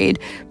slave trade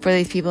for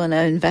these people in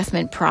an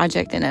investment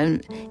project and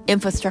an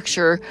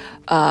infrastructure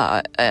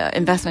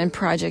investment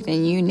project,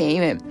 and you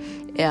name it.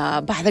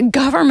 By the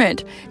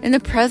government and the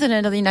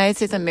president of the United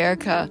States of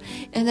America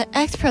and the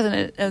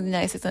ex-president of the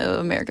United States of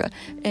America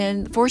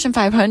and Fortune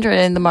 500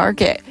 in the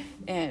market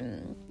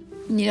and,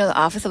 the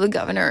office of the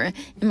governor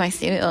in my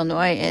state of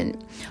Illinois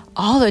and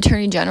all the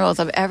attorney generals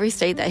of every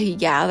state that he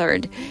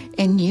gathered,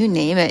 and you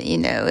name it,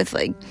 it's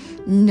like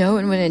no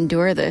one would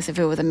endure this if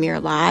it was a mere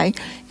lie,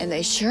 and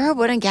they sure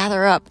wouldn't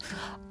gather up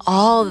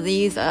all of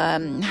these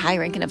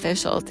high-ranking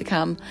officials to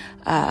come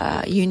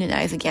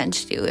unionize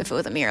against you if it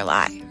was a mere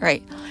lie,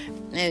 right?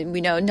 And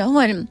we know no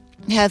one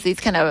has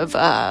these kind of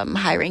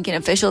high-ranking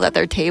officials at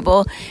their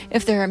table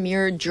if they're a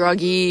mere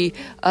druggie,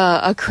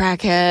 a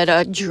crackhead,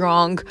 a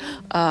drunk,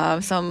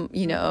 some,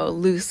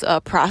 loose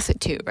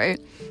prostitute, right?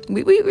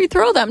 We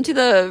throw them to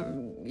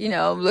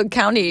the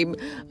county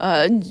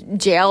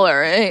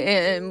jailer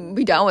and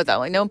be done with that.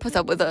 Like, no one puts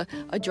up with a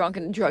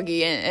drunken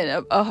druggie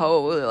and a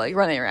hoe, like,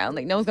 running around.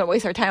 Like, no one's gonna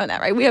waste our time on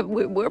that, right?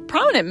 We're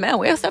prominent men.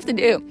 We have stuff to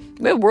do.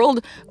 We have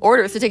world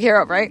orders to take care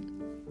of, right?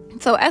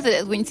 So as it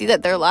is, when you see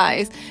that their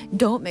lies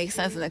don't make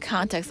sense in the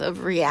context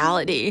of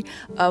reality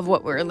of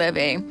what we're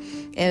living.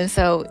 And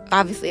so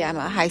obviously I'm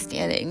a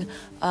high-standing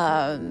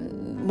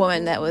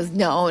woman that was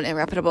known and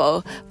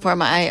reputable for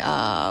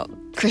my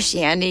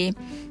Christianity.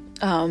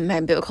 my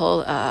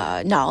biblical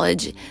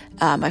knowledge,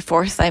 my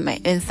foresight, my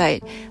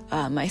insight,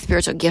 my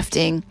spiritual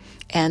gifting,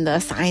 and the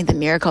signs and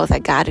miracles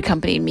that God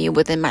accompanied me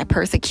within my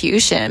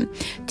persecution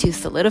to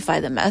solidify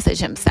the message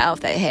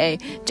himself that, hey,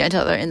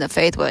 Gentiles are in the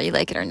faith, whether you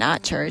like it or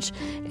not, church,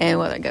 and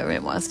whether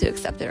government wants to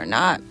accept it or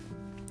not.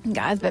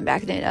 God's been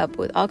backing it up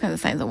with all kinds of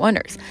signs and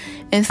wonders.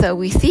 And so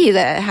we see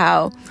that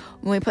how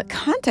when we put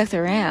context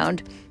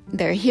around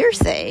their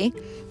hearsay,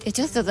 it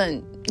just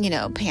doesn't,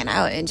 pan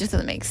out. It just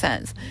doesn't make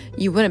sense.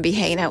 You wouldn't be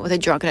hanging out with a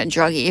drunk and a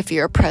druggie if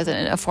you're a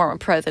president, a former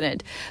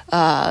president,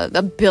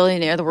 a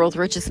billionaire, the world's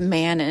richest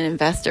man and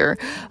investor,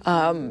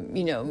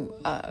 prominent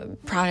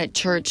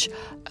church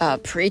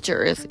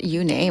preachers,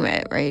 you name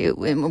it, right?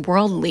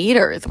 World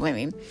leaders. I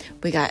mean,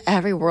 we got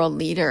every world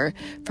leader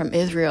from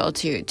Israel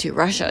to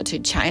Russia to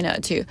China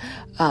to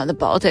the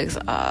Baltics,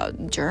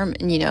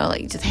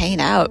 Germany, just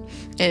hanging out.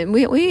 And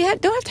we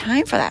don't have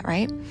time for that,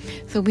 right?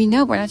 So we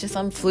know we're not just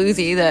some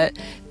floozy that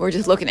we're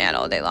just looking at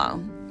all day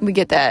long. We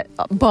get that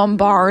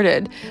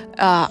bombarded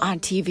on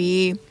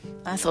TV,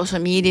 on social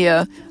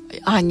media,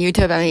 on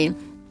YouTube. I mean,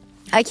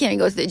 I can't even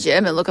go to the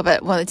gym and look up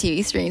at one of the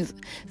TV screens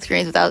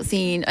without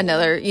seeing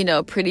another,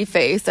 pretty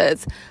face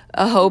that's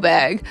a hoe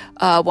bag,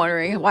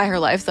 wondering why her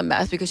life's a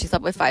mess because she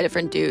slept with 5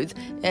 different dudes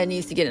and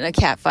needs to get in a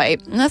cat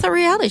fight. And that's a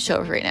reality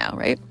show right now,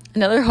 right?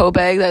 Another hoe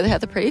bag that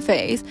has a pretty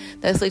face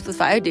that sleeps with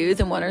 5 dudes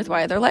and wonders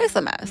why their life's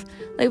a mess.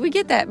 We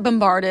get that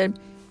bombarded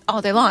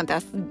all day long.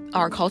 That's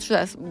our culture.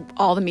 That's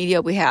all the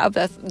media we have.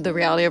 That's the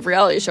reality of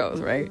reality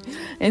shows, right?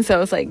 And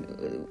so it's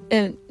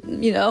and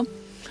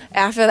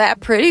after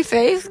that pretty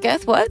face,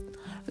 guess what?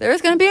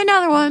 There's going to be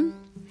another one.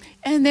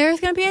 And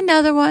there's going to be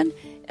another one.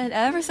 And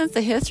ever since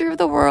the history of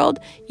the world,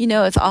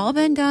 it's all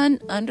been done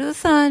under the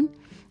sun.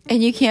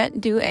 And you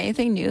can't do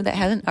anything new that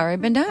hasn't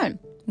already been done.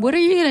 What are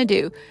you going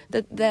to do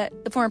that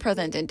the former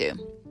president didn't do?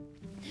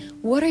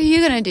 What are you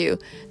going to do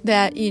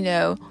that,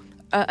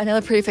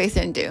 another pretty face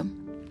didn't do?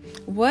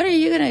 What are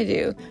you going to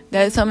do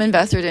that some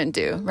investor didn't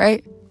do,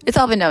 right? It's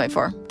all been done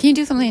before. Can you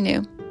do something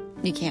new?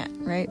 You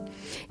can't, right?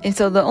 And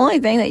so the only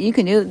thing that you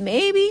can do,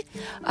 maybe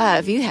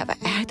if you have an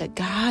act of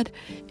God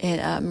and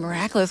a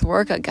miraculous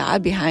work of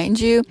God behind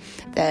you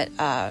that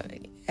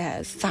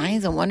has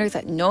signs and wonders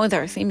that no one's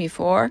ever seen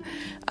before,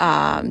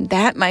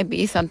 that might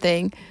be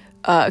something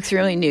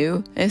extremely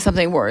new and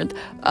something worth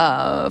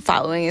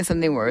following and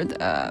something worth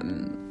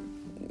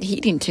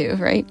heeding to,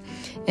 right?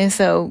 And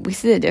so we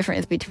see the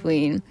difference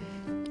between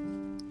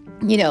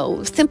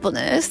simple,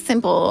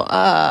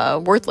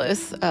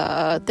 worthless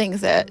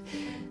things that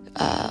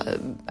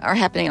are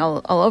happening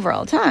all over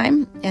all the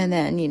time, and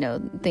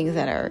then things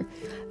that are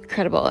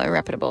credible and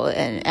reputable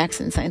and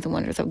acts and signs and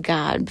wonders of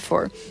God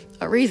for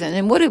a reason.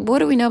 And what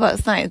do we know about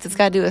science? It's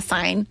got to do a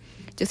sign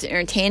just to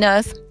entertain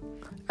us.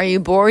 Are you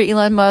bored,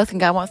 Elon Musk, and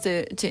God wants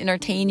to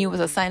entertain you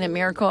with a sign and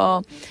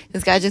miracle?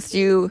 Does God just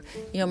do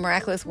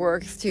miraculous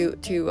works to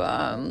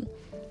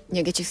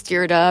get you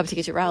stirred up, to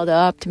get you riled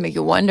up, to make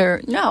you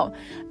wonder? No.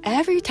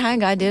 Every time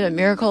God did a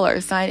miracle or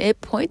a sign, it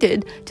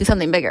pointed to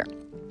something bigger,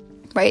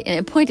 right? And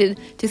it pointed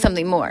to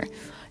something more.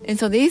 And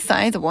so these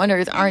signs and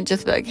wonders aren't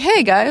just like,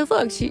 hey guys,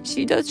 look,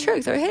 she does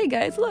tricks, or hey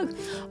guys, look,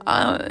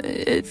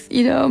 it's,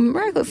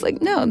 miraculous.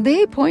 No,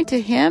 they point to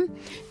him.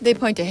 They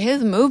point to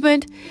his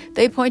movement.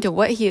 They point to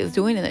what he is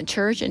doing in the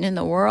church and in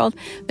the world.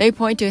 They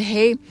point to,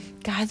 hey,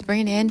 God's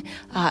bringing in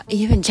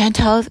even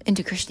Gentiles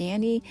into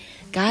Christianity.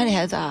 God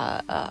has,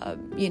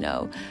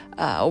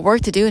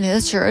 work to do in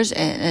his church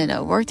and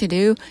a work to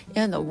do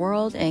in the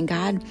world. And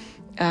God,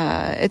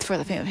 it's for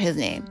the fame of his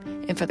name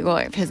and for the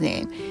glory of his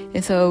name.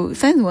 And so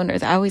signs and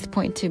wonders always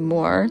point to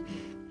more,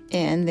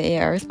 and they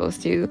are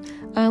supposed to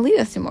lead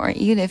us to more.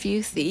 Even if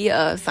you see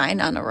a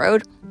sign on the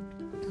road,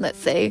 let's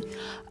say,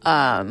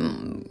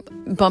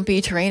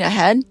 bumpy terrain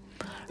ahead,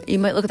 you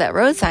might look at that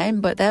road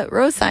sign, but that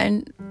road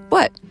sign,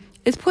 what?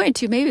 It's pointing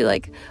to maybe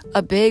like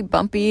a big,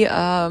 bumpy,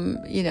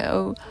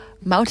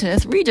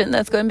 mountainous region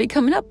that's going to be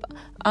coming up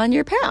on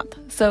your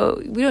path.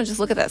 So we don't just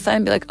look at that sign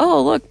and be like,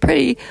 oh, look,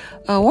 pretty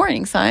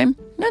warning sign.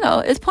 No,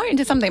 it's pointing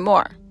to something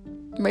more,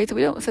 right? So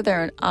we don't sit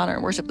there and honor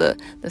and worship the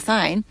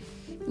sign.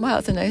 Wow,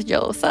 it's a nice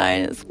yellow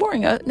sign. It's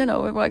warning us.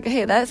 No, we're like,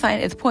 hey, that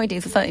sign is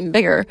pointing to something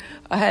bigger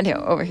ahead here,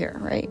 over here,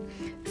 right?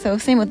 So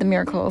same with the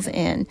miracles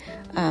and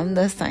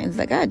the signs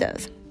that God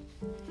does.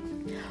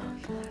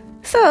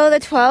 So the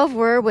 12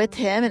 were with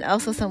him, and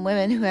also some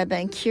women who had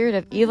been cured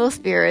of evil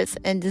spirits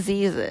and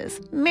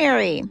diseases.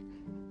 Mary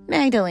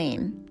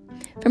Magdalene,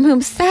 from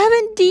whom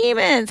 7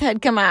 demons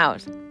had come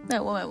out.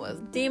 That woman was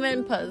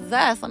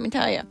demon-possessed, let me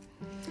tell you.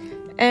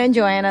 And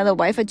Joanna, the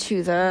wife of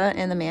Chuza,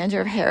 and the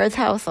manager of Herod's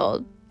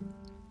household.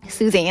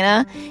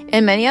 Susanna,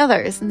 and many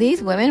others.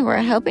 These women were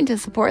helping to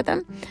support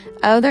them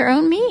out of their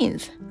own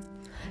means.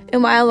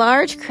 And while a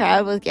large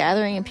crowd was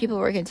gathering and people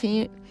were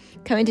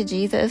coming to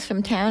Jesus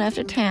from town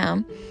after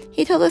town,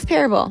 he told this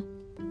parable.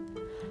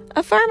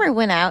 A farmer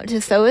went out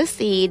to sow his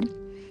seed,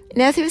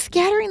 and as he was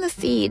scattering the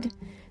seed,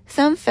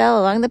 some fell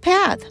along the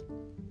path.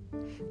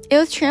 It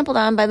was trampled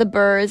on by the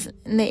birds,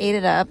 and they ate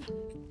it up.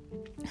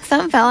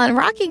 Some fell on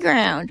rocky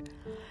ground,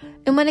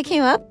 and when it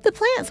came up, the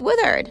plants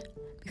withered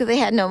because they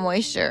had no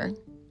moisture.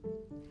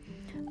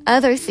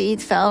 Other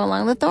seeds fell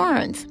along the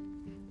thorns,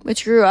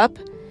 which grew up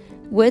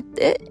with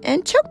it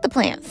and choked the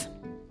plants.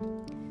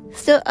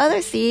 Still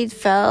other seeds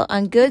fell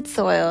on good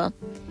soil,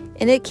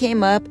 and it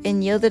came up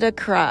and yielded a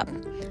crop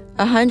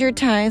 100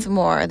 times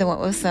more than what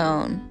was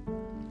sown.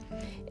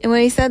 And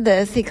when he said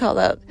this, he called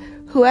out,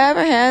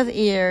 "Whoever has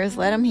ears,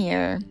 let him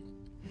hear."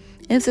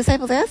 And his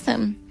disciples asked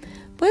him,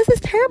 "What is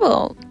this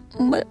parable?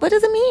 What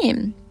does it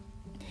mean?"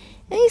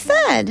 And he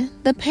said,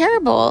 "The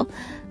parable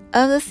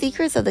of the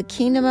secrets of the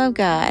kingdom of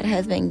God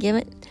has been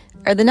given,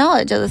 or the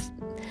knowledge of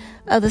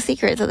the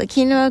secrets of the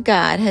kingdom of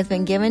God has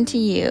been given to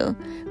you,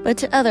 but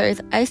to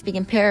others I speak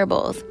in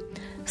parables,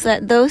 so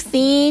that though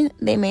seeing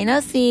they may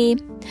not see,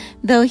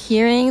 though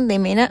hearing they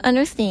may not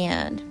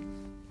understand."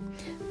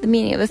 The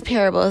meaning of this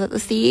parable is that the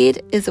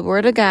seed is the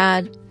word of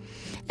God,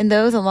 and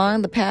those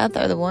along the path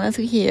are the ones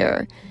who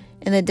hear,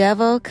 and the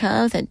devil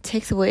comes and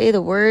takes away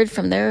the word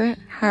from their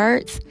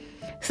hearts,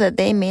 so that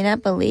they may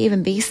not believe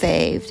and be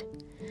saved.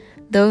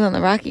 Those on the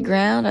rocky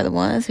ground are the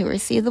ones who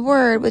receive the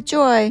word with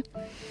joy,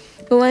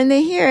 but when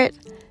they hear it,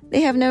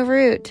 they have no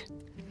root.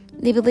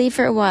 They believe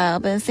for a while,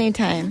 but at the same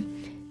time,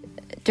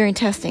 during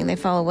testing, they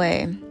fall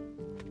away.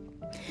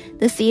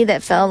 The seed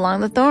that fell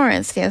along the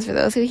thorns stands for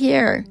those who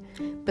hear,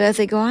 but as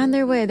they go on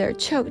their way, they're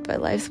choked by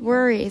life's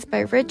worries, by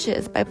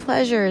riches, by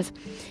pleasures,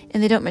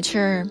 and they don't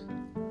mature.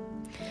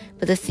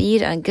 But the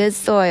seed on good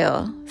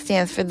soil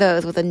stands for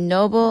those with a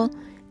noble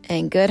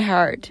and good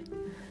heart,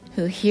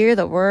 who hear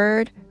the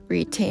word,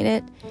 retain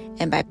it,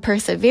 and by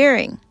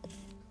persevering,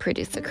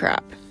 produce a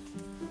crop.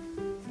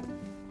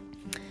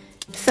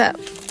 So,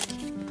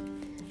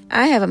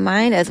 I have a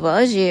mind as well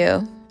as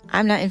you.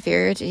 I'm not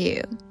inferior to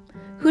you.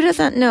 Who does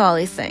not know all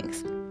these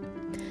things?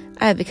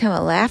 I have become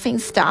a laughing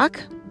stock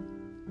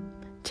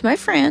to my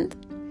friend,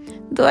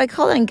 though I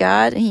called on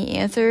God and he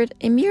answered,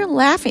 a mere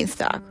laughing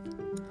stock,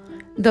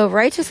 though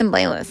righteous and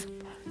blameless.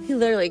 He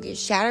literally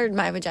shattered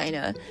my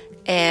vagina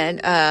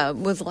and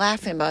was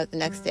laughing about it the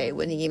next day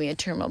when he gave me a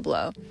terminal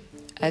blow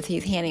as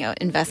he's handing out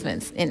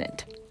investments in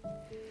it.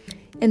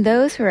 And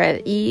those who are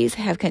at ease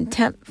have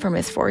contempt for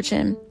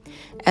misfortune,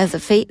 as the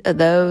fate of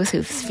those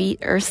whose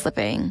feet are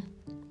slipping.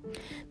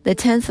 The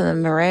tents of the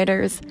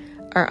marauders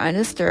are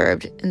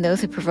undisturbed, and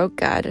those who provoke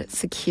God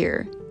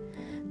secure.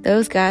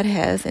 Those God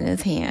has in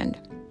his hand.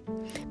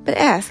 But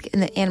ask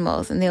in the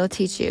animals, and they will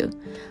teach you.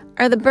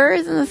 Are the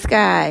birds in the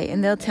sky,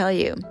 and they'll tell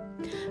you.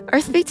 Or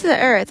speak to the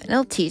earth, and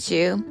it'll teach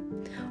you.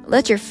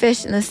 Let your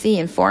fish in the sea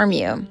inform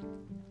you.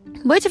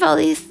 Which of all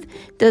these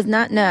does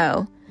not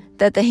know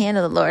that the hand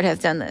of the Lord has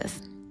done this?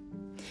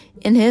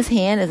 In his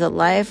hand is the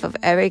life of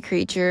every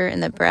creature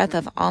and the breath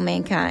of all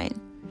mankind.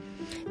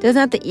 Does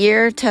not the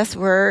ear test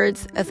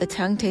words as the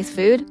tongue tastes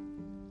food?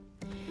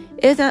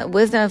 Is not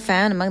wisdom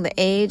found among the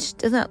aged?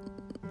 Does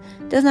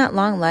not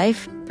long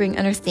life bring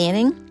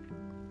understanding?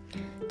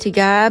 To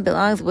God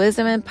belongs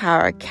wisdom and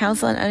power,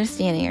 counsel and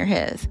understanding are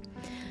his.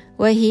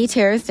 What he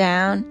tears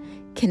down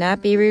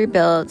cannot be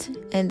rebuilt,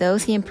 and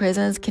those he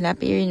imprisons cannot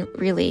be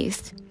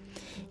released.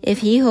 If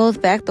he holds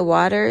back the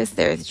waters,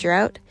 there is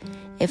drought.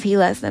 If he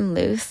lets them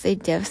loose, they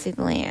devastate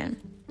the land.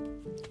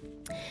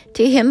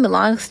 To him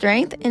belongs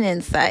strength and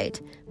insight.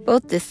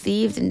 Both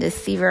deceived and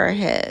deceiver are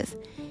his.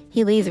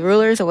 He leads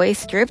rulers away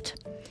stripped.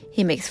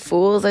 He makes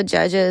fools of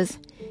judges.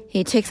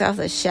 He takes off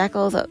the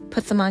shackles that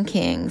puts them on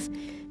kings.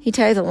 He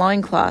ties a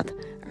loincloth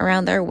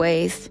around their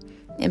waist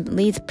and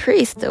leads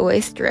priests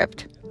away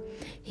stripped.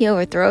 He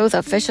overthrows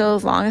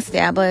officials long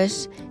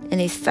established, and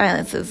he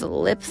silences the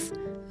lips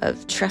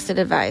of trusted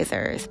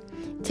advisors.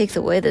 He takes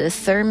away the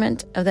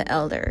discernment of the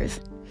elders.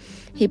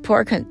 He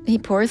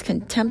pours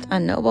contempt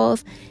on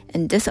nobles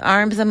and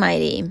disarms the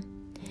mighty.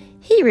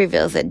 He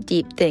reveals the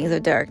deep things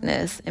of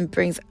darkness and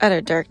brings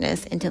utter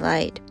darkness into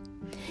light.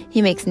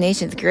 He makes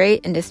nations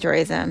great and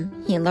destroys them.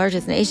 He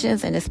enlarges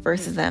nations and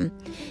disperses them.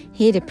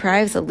 He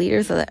deprives the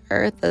leaders of the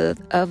earth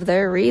of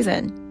their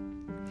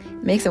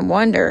reason, makes them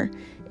wander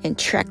in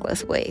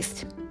trackless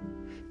waste.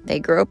 They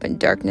grope in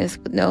darkness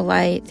with no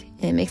light,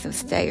 and it makes them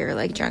stagger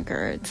like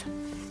drunkards.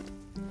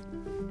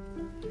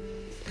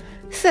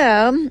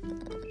 So,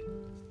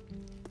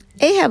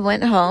 Ahab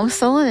went home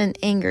sullen and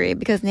angry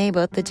because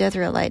Naboth the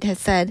Jezreelite had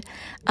said,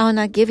 I will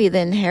not give you the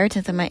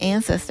inheritance of my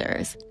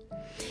ancestors.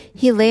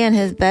 He lay on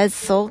his bed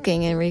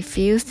sulking and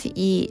refused to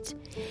eat.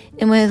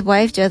 And when his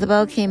wife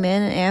Jezebel came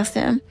in and asked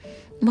him,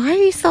 Why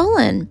are you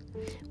sullen?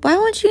 Why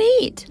won't you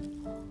eat?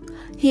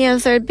 He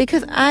answered,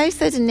 Because I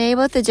said to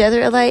Naboth the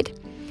Jezreelite,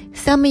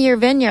 Sell me your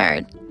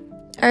vineyard,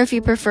 or if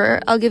you prefer,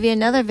 I'll give you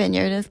another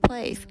vineyard in its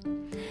place.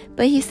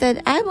 But he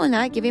said, I will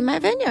not give you my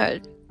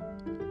vineyard.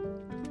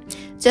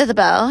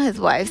 Jezebel, his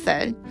wife,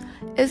 said,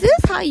 Is this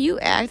how you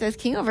act as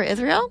king over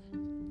Israel?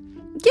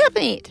 Get up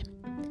and eat.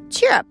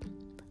 Cheer up.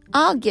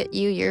 I'll get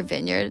you your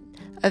vineyard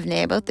of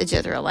Naboth the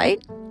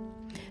Jezreelite.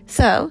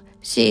 So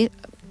she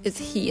is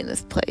he in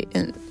this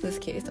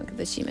case. Don't get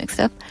the she mixed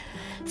up.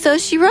 So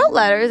she wrote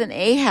letters in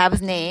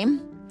Ahab's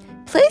name,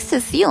 placed a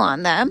seal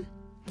on them,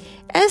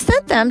 and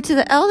sent them to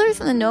the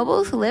elders and the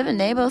nobles who live in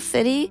Naboth's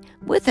city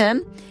with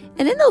him.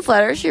 And in those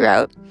letters she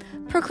wrote,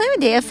 proclaim a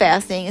day of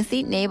fasting and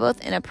seat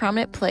Naboth in a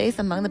prominent place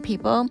among the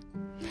people.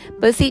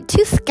 But seat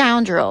 2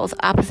 scoundrels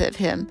opposite of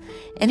him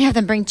and have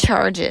them bring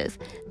charges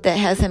that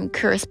has him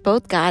curse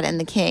both God and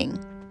the king.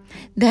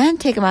 Then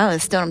take him out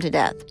and stone him to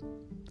death.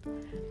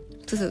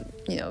 This is,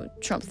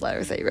 Trump's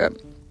letters that he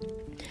wrote.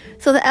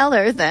 So the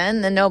elders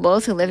then, the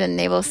nobles who lived in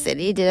Naboth's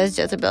city, did as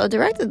Jezebel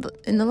directed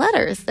in the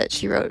letters that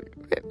she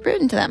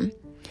written to them.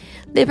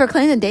 They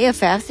proclaimed the day of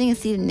fasting and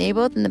seated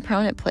Naboth in the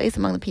prominent place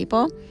among the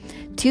people.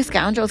 2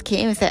 scoundrels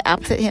came and sat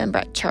opposite him and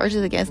brought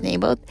charges against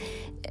Naboth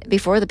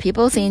before the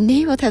people, saying,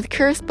 Naboth hath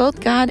cursed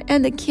both God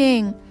and the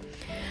king.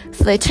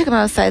 So they took him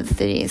outside the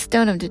city and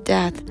stoned him to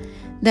death.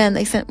 Then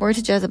they sent word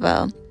to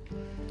Jezebel,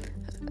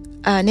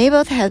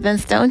 Naboth has been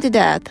stoned to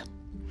death.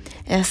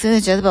 And as soon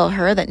as Jezebel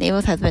heard that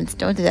Naboth had been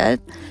stoned to death,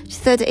 she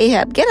said to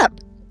Ahab, Get up,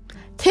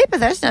 take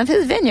possession of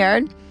his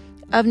vineyard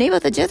of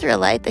Naboth the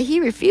Jezreelite that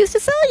he refused to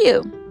sell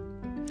you.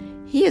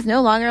 He is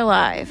no longer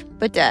alive,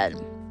 but dead.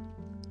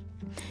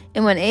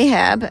 And when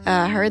Ahab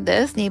heard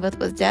this, Naboth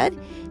was dead.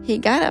 He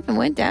got up and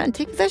went down and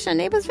took possession of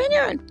Naboth's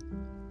vineyard.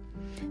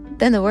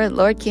 Then the word of the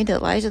Lord came to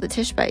Elijah the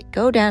Tishbite,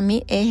 Go down,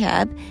 meet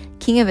Ahab,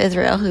 king of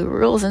Israel, who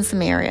rules in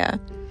Samaria.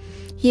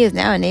 He is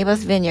now in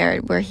Naboth's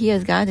vineyard, where he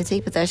has gone to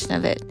take possession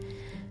of it.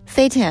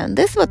 Say to him,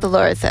 This is what the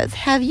Lord says,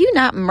 Have you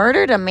not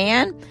murdered a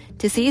man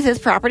to seize his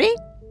property?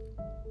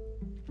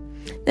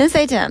 Then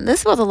say to him, This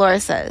is what the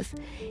Lord says,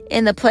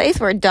 In the place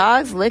where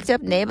dogs licked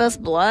up Naboth's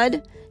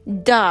blood,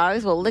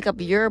 dogs will lick up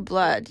your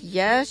blood.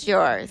 Yes,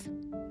 yours.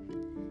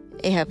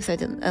 Ahab said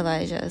to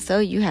Elijah, So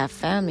you have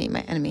found me,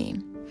 my enemy.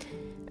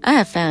 I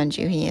have found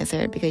you, he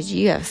answered, because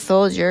you have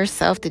sold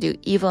yourself to do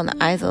evil in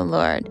the eyes of the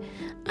Lord.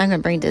 I'm going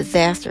to bring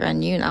disaster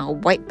on you, and I'll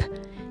wipe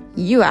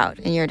you out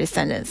and your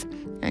descendants,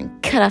 and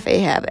cut off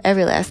Ahab,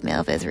 every last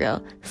male of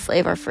Israel,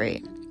 slave or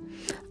free.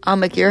 I'll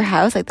make your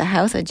house like the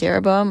house of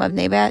Jeroboam of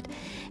Nebat,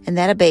 and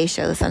that of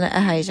Baasha, the son of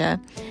Ahijah,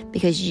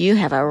 because you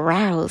have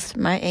aroused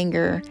my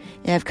anger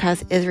and have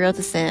caused Israel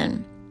to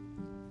sin.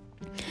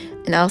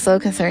 And also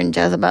concerning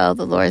Jezebel,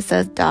 the Lord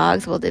says,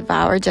 Dogs will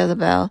devour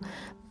Jezebel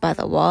by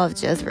the wall of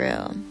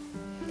Jezreel.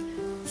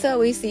 So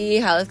we see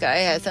how this guy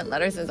has sent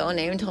letters in his own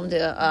name and told him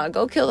to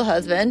go kill the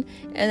husband,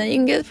 and then you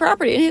can get his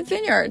property in his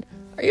vineyard.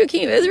 Are you a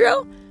king of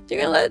Israel?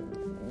 You're going to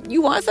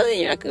you want something,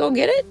 you're not going to go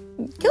get it?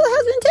 Kill the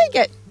husband and take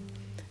it.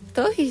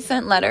 So he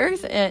sent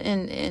letters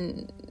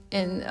in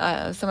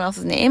someone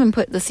else's name and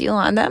put the seal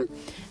on them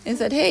and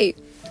said, Hey,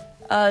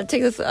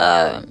 take this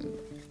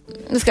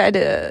guy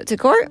to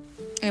court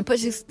and put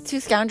 2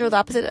 scoundrels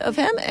opposite of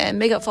him and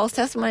make up false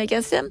testimony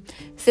against him,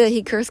 say that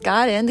he cursed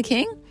God and the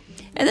king,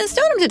 and then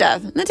stone him to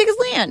death, and then take his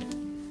land.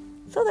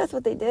 So that's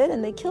what they did,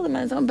 and they killed him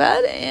on his own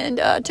bed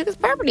and took his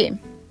property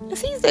and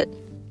seized it.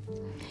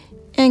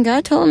 And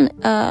God told him,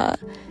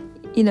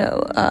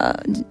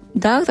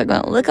 dogs are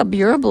going to lick up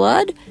your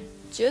blood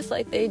just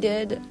like they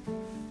did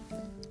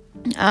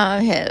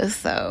his.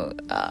 So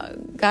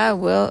God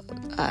will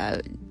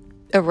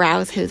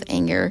arouse his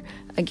anger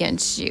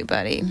against you,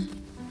 buddy.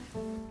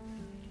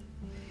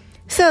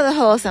 So the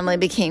whole assembly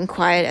became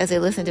quiet as they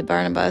listened to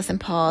Barnabas and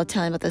Paul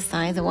telling about the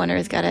signs and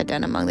wonders God had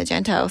done among the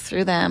Gentiles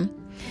through them.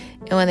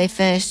 And when they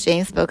finished,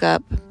 James spoke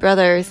up.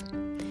 Brothers,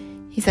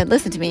 he said,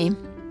 Listen to me.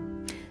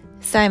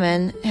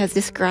 Simon has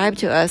described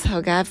to us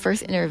how God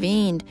first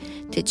intervened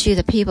to choose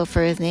a people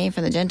for his name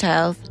from the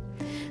Gentiles.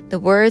 The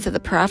words of the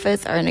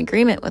prophets are in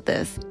agreement with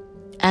this,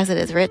 as it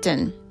is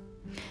written.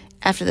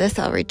 After this,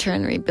 I'll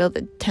return and rebuild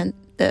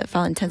the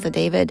fallen tents of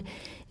David.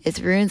 Its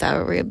ruins I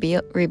will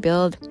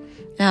rebuild,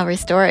 and I'll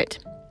restore it,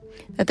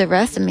 that the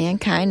rest of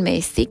mankind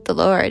may seek the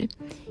Lord,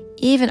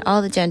 even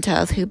all the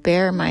Gentiles who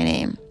bear my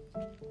name,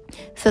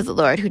 says the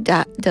Lord, who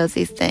does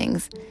these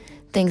things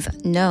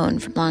known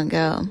from long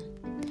ago.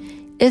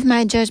 It is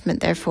my judgment,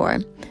 therefore,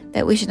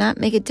 that we should not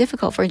make it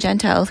difficult for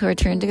Gentiles who are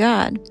turned to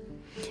God.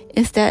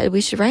 Instead, we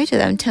should write to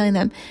them, telling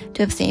them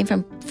to abstain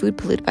from food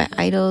polluted by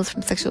idols,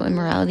 from sexual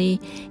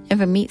immorality, and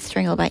from meat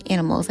strangled by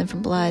animals, and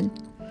from blood.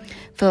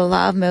 For the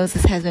law of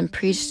Moses has been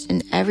preached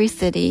in every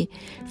city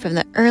from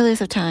the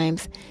earliest of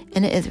times,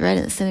 and it is read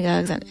in the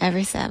synagogues on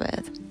every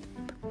Sabbath.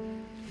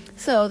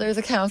 So there's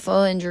a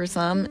council in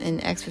Jerusalem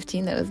in Acts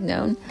 15 that was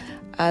known,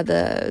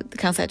 the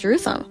council at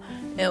Jerusalem.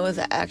 And it was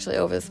actually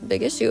over this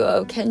big issue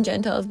of, can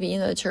Gentiles be in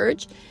the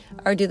church,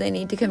 or do they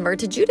need to convert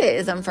to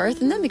Judaism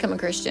first and then become a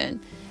Christian?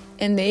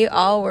 And they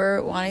all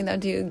were wanting them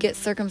to get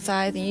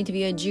circumcised. They need to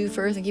be a Jew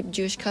first and keep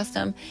Jewish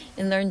custom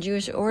and learn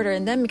Jewish order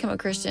and then become a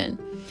Christian.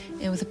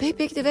 And it was a big,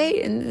 big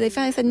debate. And they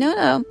finally said,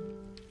 no.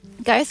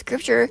 Guys,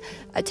 Scripture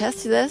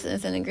attests to this, and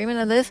it's an agreement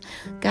on this.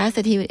 God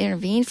said he would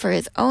intervene for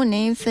his own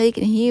name's sake,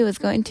 and he was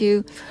going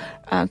to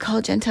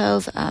call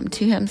Gentiles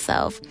to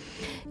himself.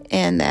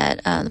 And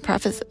that the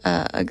prophets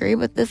agree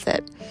with this,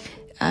 that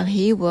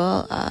he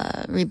will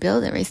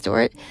rebuild and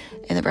restore it,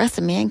 and the rest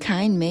of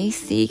mankind may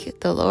seek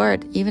the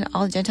Lord, even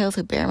all the Gentiles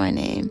who bear my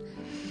name.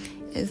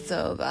 And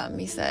so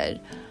he said,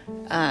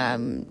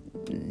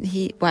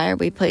 why are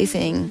we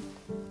placing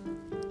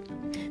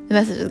the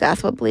message of the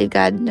gospel? I believe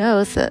God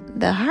knows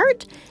the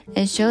heart,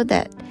 and showed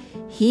that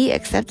he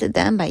accepted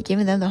them by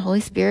giving them the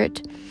Holy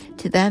Spirit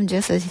to them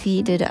just as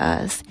he did to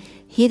us.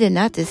 He did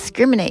not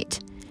discriminate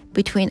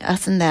between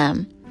us and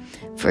them,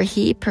 for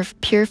he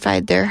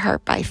purified their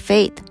heart by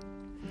faith.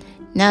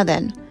 Now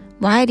then,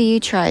 why do you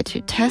try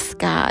to test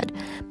God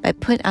by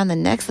putting on the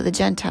necks of the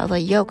Gentiles a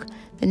yoke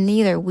that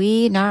neither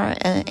we nor our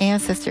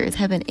ancestors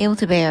have been able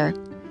to bear?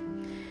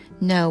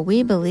 No,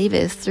 we believe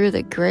it is through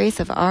the grace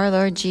of our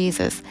Lord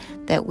Jesus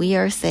that we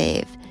are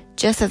saved,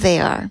 just as they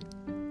are.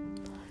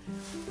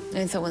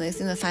 And so when they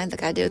seen the signs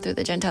that God did through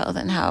the Gentiles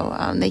and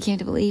how they came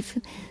to believe,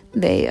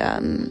 they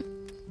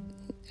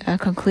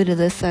concluded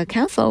this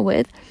council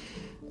with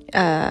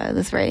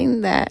this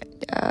writing that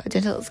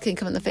Gentiles can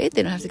come in the faith.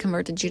 They don't have to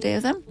convert to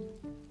Judaism.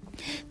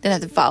 They don't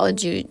have to follow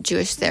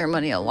Jewish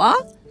ceremonial law.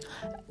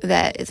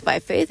 That it's by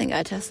faith, and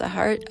God tests the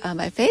heart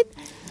by faith.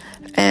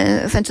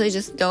 And essentially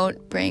just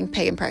don't bring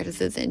pagan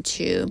practices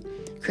into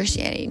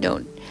Christianity.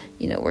 Don't,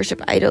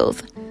 worship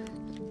idols.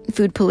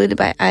 Food polluted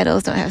by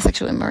idols. Don't have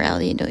sexual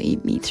immorality. And don't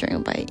eat meat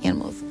strangled by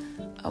animals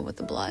with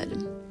the blood.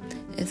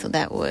 And so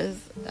that was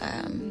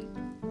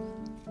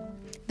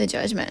the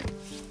judgment.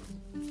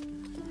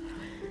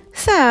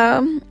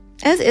 So,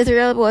 as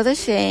Israel was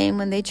ashamed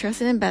when they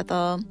trusted in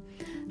Bethel,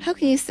 how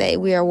can you say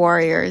we are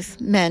warriors,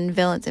 men,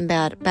 villains in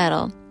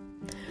battle?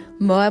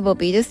 Moab will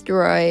be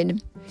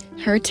destroyed,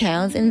 her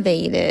towns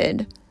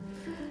invaded,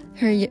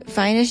 her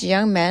finest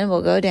young men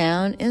will go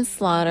down in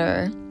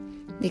slaughter,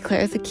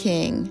 declares the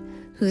King,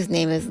 whose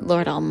name is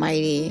Lord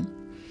Almighty.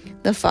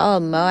 The fall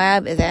of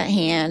Moab is at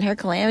hand, her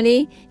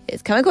calamity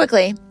is coming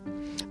quickly.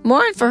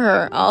 Mourn for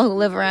her, all who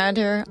live around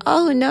her,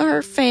 all who know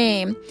her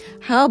fame.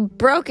 How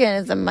broken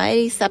is the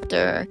mighty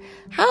scepter,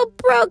 how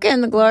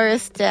broken the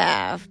glorious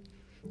staff.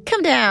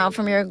 Come down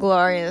from your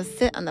glory and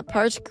sit on the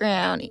parched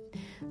ground,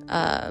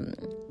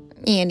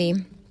 Andy,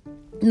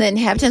 the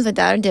inhabitants of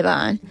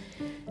Dibon.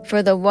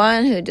 For the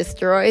one who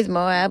destroys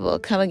Moab will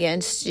come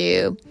against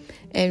you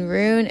and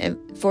ruin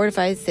and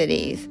fortified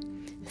cities.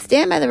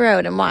 Stand by the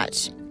road and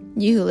watch,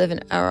 you who live in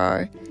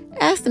Aroer.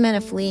 Ask the men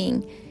of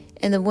fleeing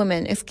and the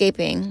women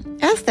escaping.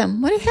 Ask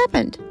them what had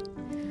happened.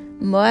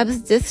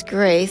 Moab's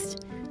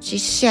disgraced,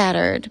 she's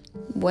shattered.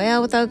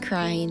 Wail without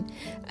crying.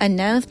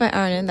 Announce by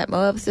Arnon that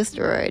Moab's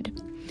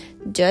destroyed.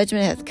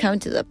 Judgment has come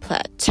to the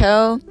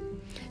plateau,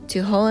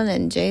 to Holon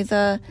and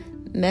Jaza,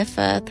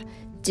 Mephath,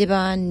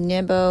 Dibon,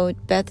 Nebo,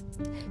 Beth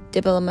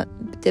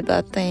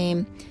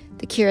Diblathaim,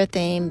 the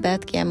Kirathaim,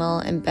 Beth Gamel,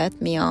 and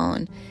Beth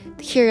Meon,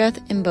 the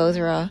Kiriath and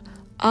Bozrah,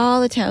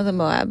 all the towns of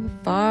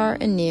Moab, far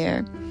and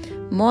near.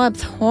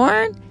 Moab's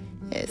horn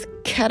is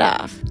cut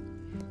off,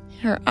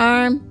 her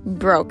arm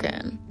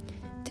broken,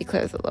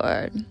 declares the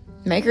Lord.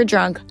 Make her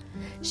drunk.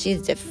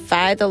 She's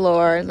defied the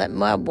Lord. Let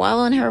Moab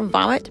wallow in her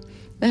vomit.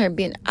 Let her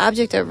be an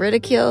object of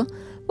ridicule.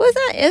 Was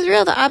not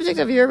Israel the object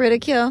of your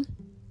ridicule?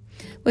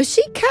 Was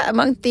she cut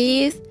among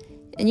thieves,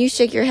 and you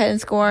shake your head in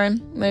scorn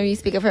whenever you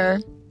speak of her?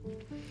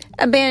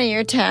 Abandon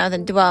your towns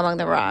and dwell among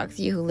the rocks,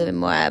 you who live in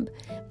Moab.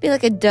 Be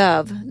like a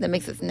dove that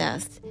makes its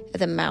nest at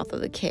the mouth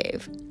of the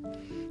cave.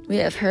 We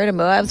have heard of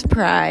Moab's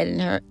pride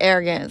and her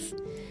arrogance,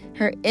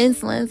 her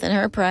insolence and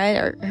her pride,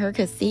 or her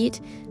conceit,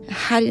 the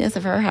haughtiness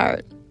of her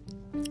heart.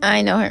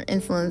 I know her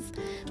insolence,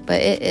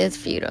 but it is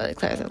futile,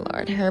 declares the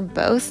Lord. Her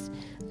boast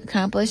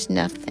accomplished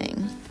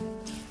nothing.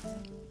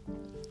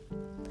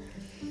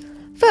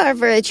 For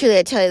very truly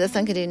I tell you, the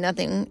Son can do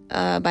nothing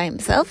by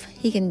himself.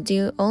 He can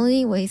do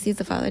only what he sees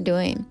the Father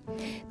doing.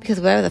 Because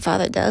whatever the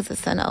Father does, the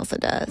Son also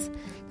does.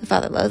 The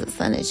Father loves the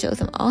Son and shows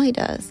him all he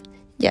does.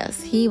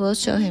 Yes, he will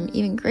show him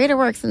even greater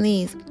works than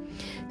these,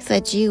 so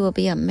that you will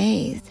be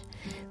amazed.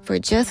 For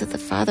just as the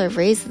Father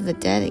raises the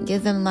dead and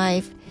gives them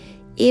life,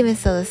 even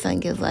so the Son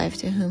gives life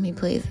to whom he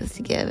pleases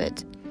to give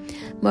it.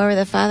 Moreover,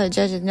 the Father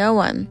judges no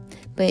one,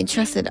 but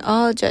entrusted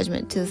all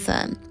judgment to the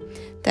Son,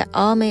 that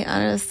all may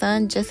honor the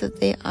Son just as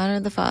they honor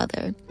the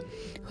Father.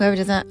 Whoever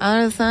does not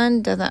honor the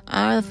Son does not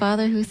honor the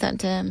Father who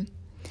sent him.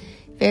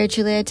 Very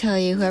truly I tell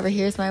you, whoever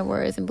hears my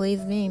words and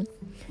believes me,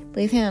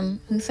 believes him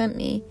who sent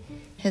me,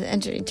 has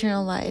entered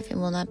eternal life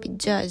and will not be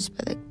judged,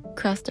 but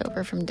crossed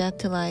over from death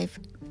to life.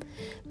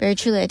 Very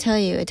truly I tell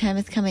you, a time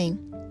is coming,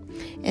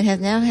 and has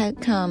now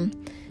had come,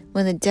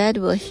 when the dead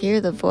will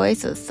hear the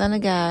voice of the Son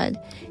of God,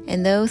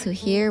 and those who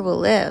hear will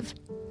live.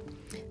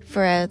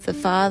 For as the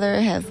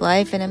Father has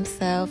life in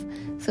himself,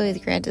 so he has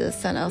granted the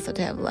Son also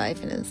to have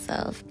life in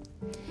himself.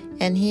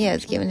 And he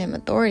has given him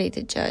authority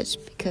to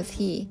judge, because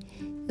he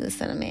is the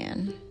Son of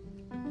Man.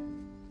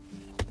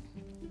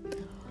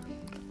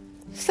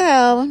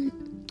 So,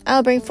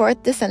 I'll bring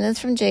forth descendants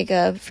from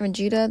Jacob, from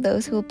Judah,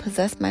 those who will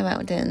possess my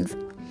mountains.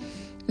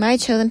 My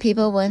chosen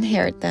people will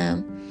inherit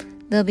them.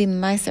 They'll be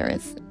my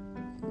servants.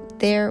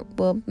 There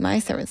will my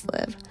servants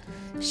live.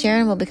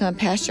 Sharon will become a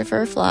pasture for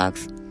her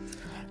flocks.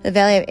 The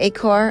valley of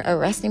Achor, a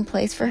resting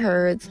place for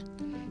herds.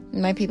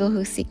 My people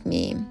who seek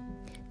me.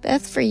 But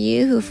as for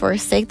you who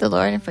forsake the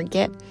Lord and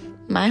forget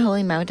my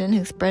holy mountain,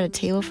 who spread a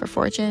table for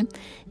fortune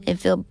and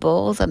fill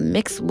bowls of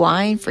mixed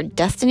wine for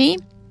destiny,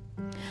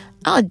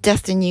 I'll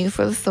destine you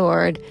for the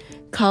sword.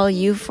 Call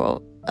you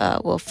for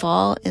will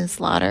fall in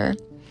slaughter.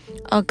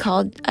 I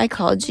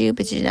called you,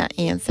 but you did not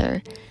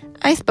answer.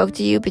 I spoke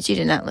to you, but you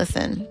did not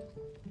listen.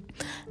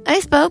 I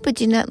spoke,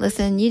 but you did not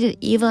listen. You did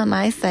evil in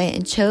my sight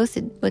and chose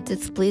what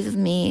displeases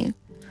me.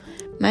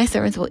 My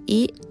servants will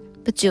eat,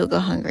 but you will go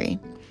hungry.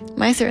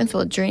 My servants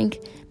will drink,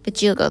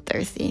 but you will go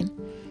thirsty.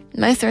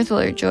 My servants will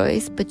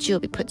rejoice, but you will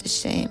be put to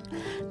shame.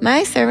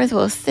 My servants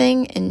will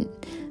sing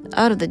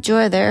out of the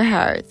joy of their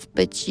hearts,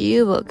 but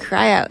you will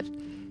cry out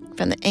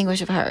from the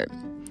anguish of heart,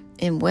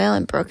 and wail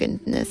in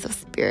brokenness of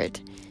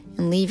spirit,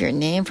 and leave your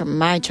name for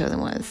my chosen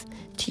ones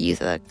to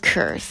use as a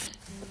curse.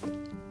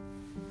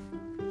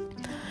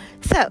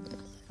 So,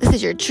 this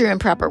is your true and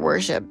proper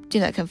worship. Do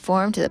not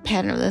conform to the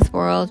pattern of this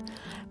world,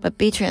 but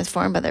be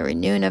transformed by the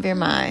renewing of your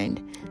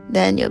mind.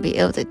 Then you'll be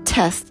able to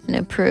test and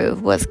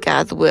approve what's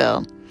God's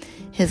will,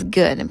 His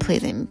good and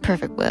pleasing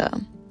perfect will.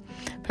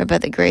 For by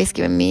the grace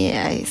given me,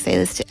 I say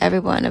this to every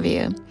one of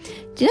you.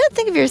 Do not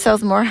think of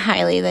yourselves more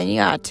highly than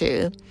you ought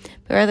to,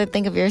 but rather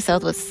think of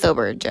yourselves with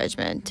sober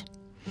judgment,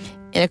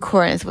 in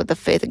accordance with the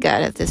faith that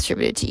God has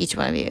distributed to each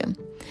one of you.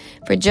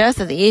 For just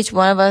as each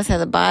one of us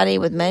has a body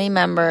with many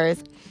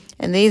members,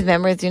 and these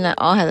members do not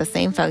all have the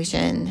same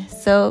function,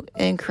 so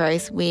in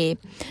Christ we,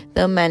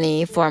 though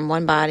many, form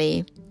one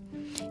body,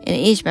 and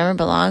each member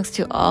belongs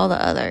to all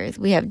the others.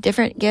 We have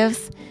different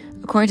gifts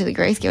according to the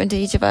grace given to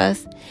each of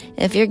us. And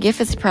if your gift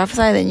is to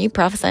prophesy, then you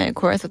prophesy in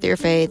accordance with your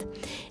faith.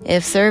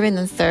 If serving,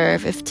 then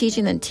serve. If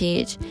teaching, then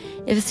teach.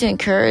 If it's to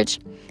encourage,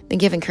 then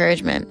give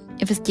encouragement.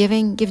 If it's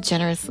giving, give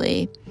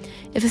generously.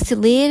 If it's to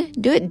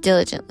lead, do it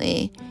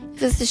diligently.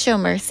 If it's to show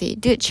mercy,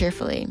 do it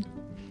cheerfully.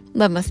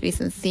 Love must be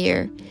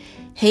sincere.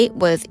 Hate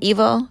what is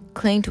evil,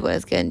 cling to what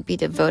is good, and be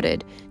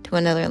devoted to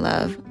one another in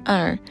love.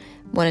 Honor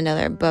one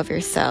another above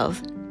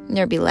yourselves.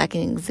 Never be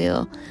lacking in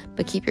zeal,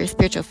 but keep your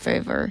spiritual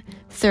fervor.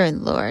 Serve the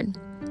Lord.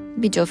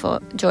 Be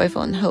joyful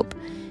in hope,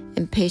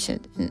 and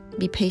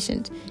be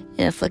patient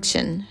in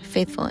affliction,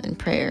 faithful in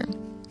prayer.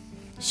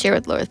 Share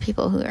with the Lord's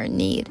people who are in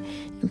need,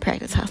 and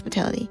practice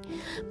hospitality.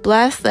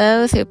 Bless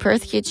those who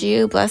persecute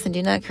you. Bless and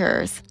do not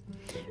curse.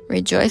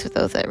 Rejoice with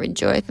those that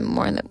rejoice, and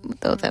mourn with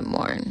those that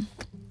mourn.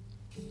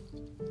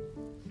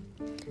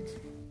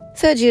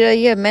 So, Judah,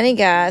 you have many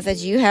gods,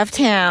 as you have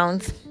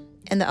towns,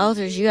 and the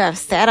altars you have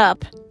set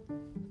up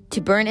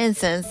to burn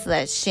incense to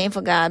that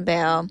shameful god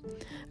Baal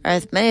are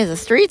as many as the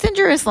streets in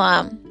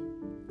Jerusalem.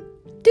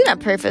 Do not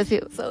pray for those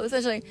people. So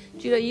essentially,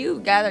 Judah, you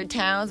gathered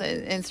towns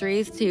and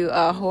streets to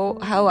hoe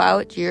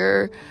out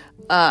your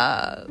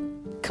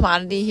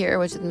commodity here,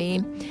 which is me,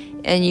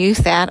 and you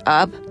sat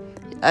up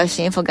a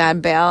shameful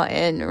god Baal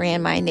and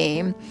ran my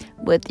name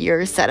with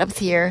your setups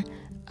here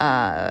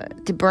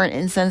to burn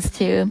incense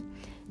to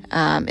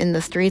in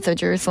the streets of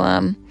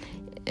Jerusalem.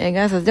 And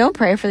God says, don't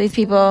pray for these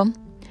people.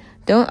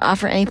 Don't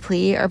offer any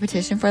plea or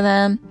petition for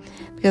them,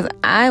 because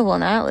I will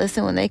not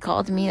listen when they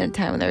call to me in a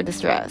time of their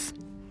distress.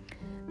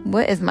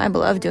 What is my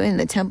beloved doing in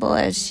the temple,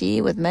 as she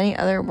with many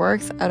other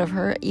works out of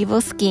her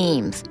evil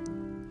schemes?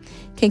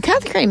 Can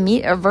consecrated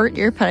meat avert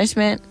your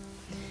punishment?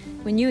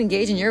 When you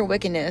engage in your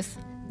wickedness,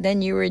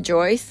 then you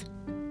rejoice.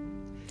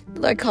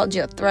 The Lord called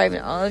you a thriving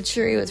olive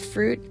tree with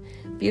fruit,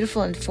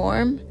 beautiful in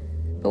form,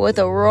 but with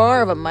the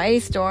roar of a mighty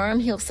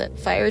storm, He'll set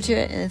fire to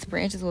it, and its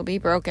branches will be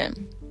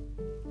broken.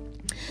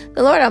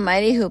 The Lord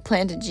Almighty, who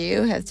planted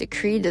you, has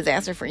decreed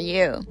disaster for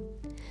you,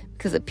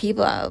 because the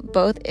people of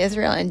both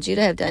Israel and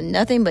Judah have done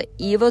nothing but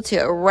evil to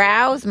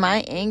arouse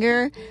my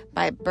anger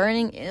by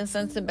burning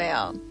incense to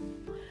Baal.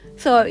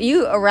 So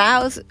you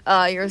arouse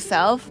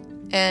yourself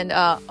and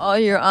all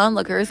your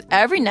onlookers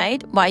every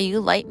night while you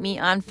light me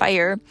on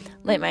fire,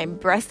 light my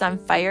breast on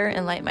fire,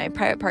 and light my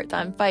private parts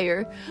on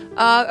fire,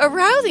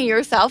 arousing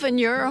yourself in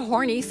your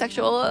horny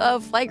sexual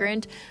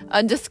flagrant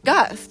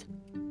disgust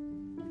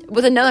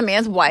with another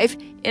man's wife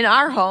in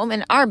our home,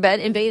 in our bed,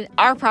 invading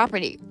our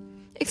property.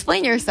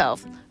 Explain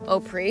yourself, O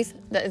priest.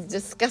 That is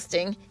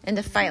disgusting and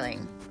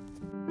defiling.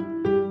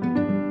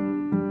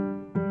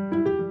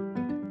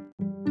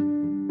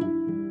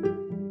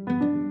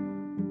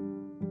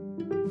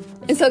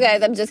 And so,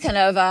 guys, I'm just kind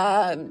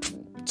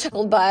of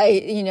chuckled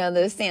by,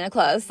 the Santa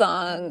Claus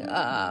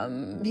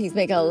song. He's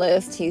making a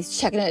list. He's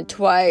checking it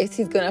twice.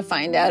 He's going to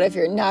find out if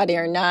you're naughty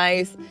or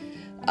nice.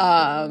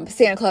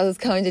 Santa Claus is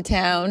coming to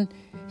town.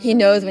 He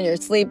knows when you're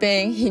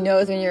sleeping. He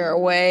knows when you're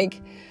awake.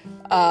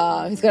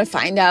 He's going to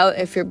find out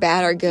if you're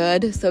bad or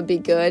good. So be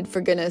good,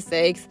 for goodness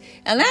sakes.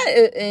 And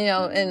that,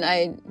 and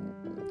I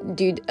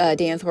do a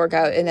dance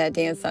workout, and that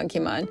dance song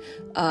came on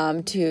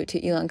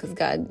to Elon, because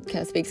God kind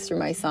of speaks through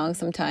my songs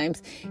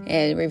sometimes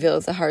and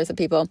reveals the hearts of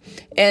people.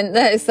 And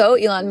that is so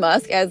Elon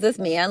Musk, as this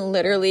man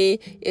literally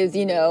is,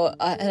 an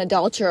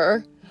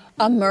adulterer,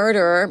 a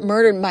murderer,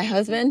 murdered my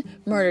husband,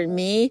 murdered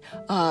me,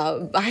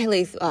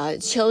 violates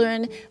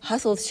children,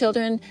 hustles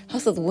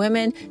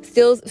women,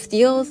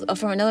 steals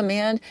from another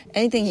man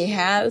anything he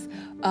has,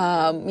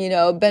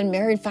 been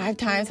married 5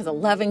 times, has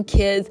 11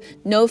 kids,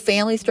 no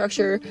family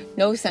structure,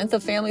 no sense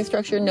of family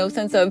structure, no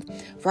sense of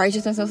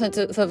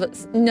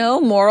righteousness,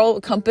 no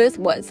moral compass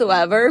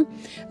whatsoever,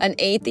 an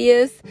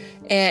atheist,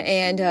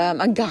 and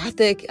a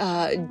gothic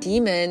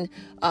demon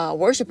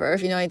worshiper,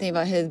 if you know anything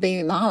about his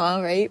baby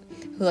mama, right?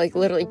 who like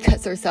literally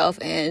cuts herself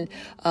and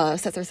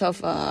sets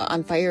herself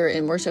on fire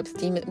and worships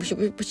demons.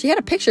 She had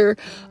a picture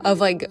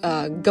of like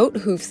goat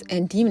hoofs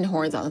and demon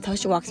horns on. That's how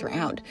she walks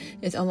around.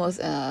 It's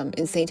almost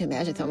insane to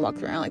imagine someone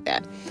walks around like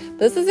that. But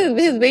this is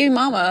his baby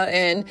mama,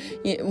 and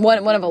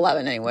one of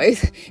 11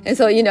 anyways. And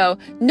so, no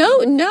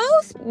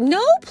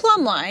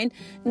plumb line,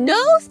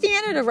 no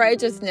standard of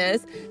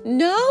righteousness,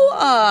 no,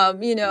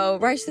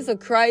 righteousness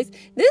of Christ.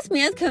 This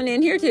man's coming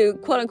in here to,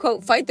 quote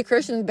unquote, fight the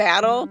Christian's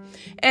battle.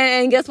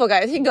 And guess what,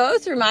 guys? He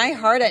goes through my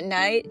heart at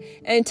night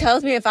and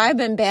tells me if I've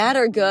been bad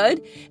or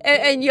good.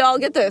 And y'all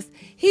get this.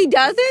 He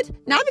does it,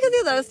 not because he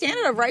has a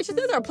standard of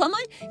righteousness or a plumb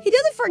line. He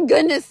does it for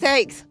goodness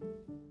sakes.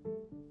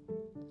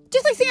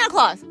 Just like Santa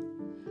Claus.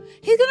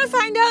 He's going to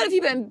find out if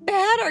you've been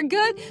bad or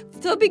good.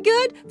 So be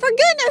good for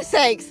goodness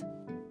sakes.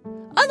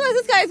 Otherwise,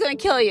 this guy is going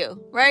to kill you,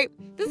 right?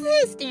 This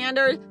is his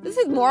standard. This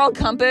is his moral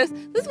compass.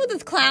 This is what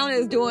this clown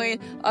is doing,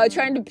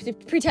 trying to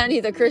pretend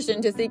he's a Christian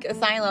to seek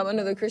asylum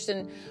under the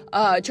Christian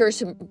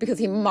church because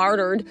he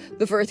martyred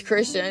the first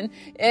Christian.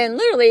 And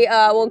literally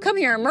will come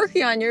here and murk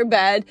you on your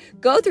bed,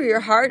 go through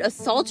your heart,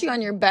 assault you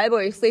on your bed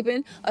while you're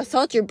sleeping,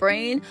 assault your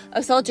brain,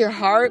 assault your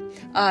heart,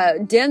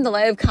 dim the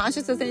light of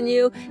consciousness in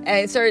you,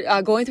 and start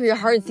going through your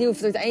heart and see if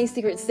there's any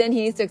secret sin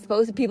he needs to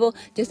expose to people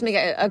just to make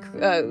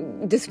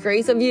a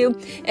disgrace of you.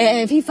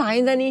 And if he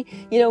finds any,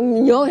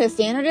 what his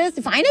standard is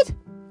to find it?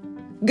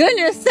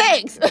 Goodness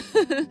sakes. That's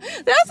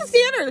the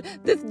standard.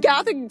 This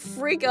gothic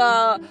freak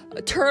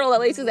turtle that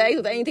lays his eggs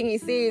with anything he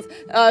sees,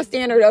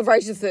 standard of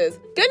righteousness.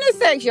 Goodness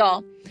sakes,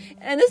 y'all.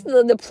 And this is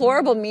the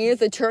deplorable means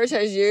the church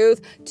has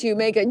used to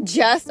make a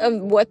jest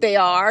of what they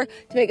are,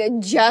 to make a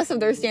jest of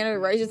their standard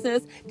of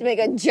righteousness, to make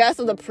a jest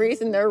of the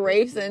priests and their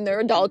rapes and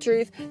their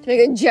adulteries, to make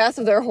a jest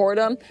of their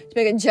whoredom, to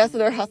make a jest of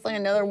their hustling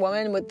another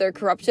woman with their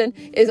corruption.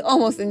 Is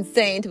almost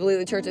insane to believe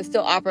the church is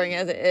still operating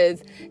as it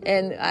is.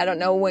 And I don't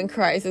know when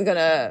Christ is going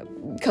to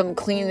come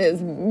clean his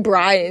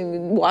bride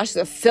and wash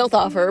the filth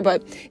off her,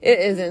 but it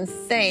is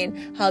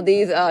insane how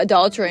these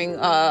adultering,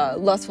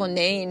 lustful,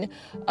 inane,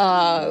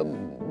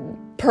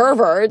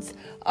 perverts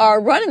are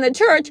running the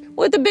church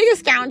with the biggest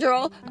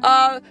scoundrel,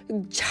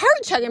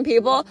 heart-checking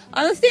people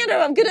on the standard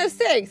of goodness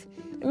sakes,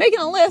 making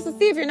a list to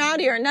see if you're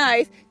naughty or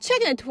nice,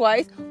 checking it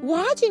twice,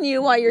 watching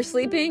you while you're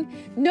sleeping,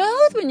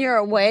 knows when you're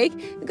awake,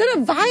 going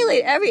to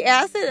violate every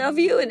asset of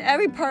you and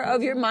every part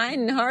of your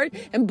mind and heart.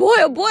 And boy,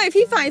 oh boy, if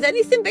he finds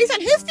any sin based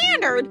on his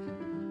standard,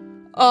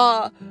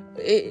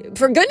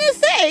 for goodness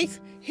sakes,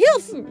 he'll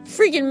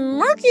freaking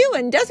murk you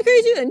and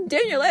desecrate you and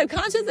dim your light of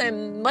conscience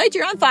and light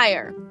you on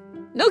fire.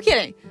 No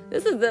kidding.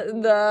 This is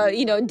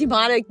the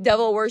demonic,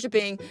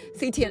 devil-worshipping,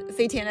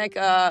 satanic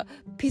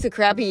piece of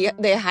crap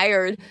they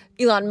hired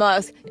Elon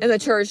Musk in the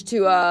church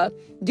to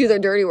do their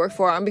dirty work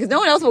for him, because no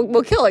one else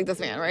will kill like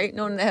this man, right?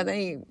 No one that has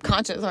any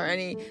conscience or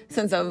any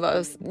sense of,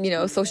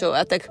 social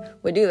ethic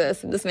would do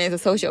this. This man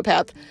is a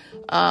sociopath,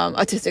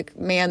 autistic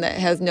man that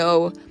has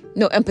no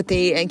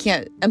empathy and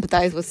can't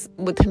empathize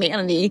with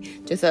humanity.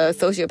 Just a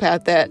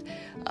sociopath that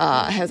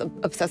has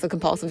obsessive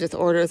compulsive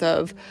disorders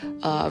of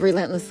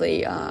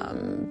relentlessly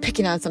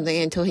picking on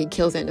something until he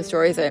kills it and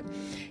destroys it.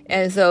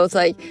 And so it's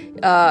like,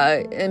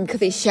 and because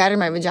he shattered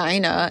my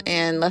vagina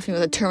and left me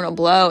with a terminal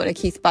blow in a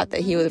key spot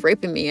that he was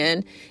raping me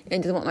in,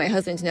 and doesn't want my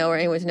husband to know or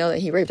anyone to know that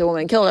he raped a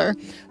woman and killed her,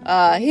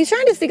 he's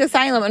trying to seek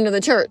asylum under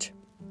the church.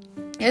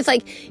 And it's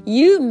like,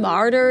 you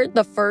martyred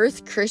the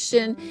first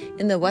Christian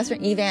in the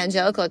Western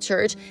Evangelical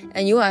Church,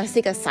 and you want to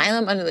seek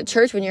asylum under the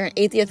church when you're an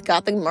atheist,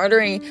 Gothic,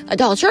 murdering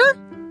adulterer?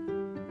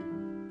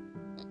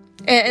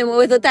 And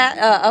was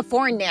that a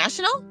foreign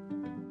national?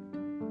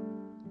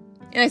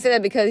 And I say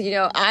that because,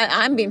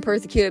 I'm being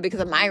persecuted because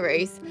of my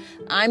race.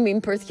 I'm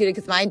being persecuted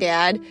because my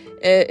dad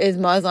is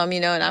Muslim,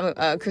 and I'm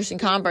a Christian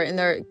convert, and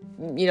they're,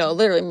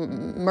 literally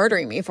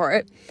murdering me for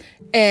it.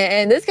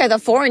 And this guy's a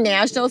foreign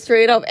national,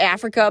 straight up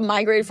Africa,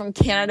 migrated from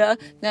Canada,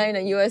 not even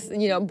a U.S.,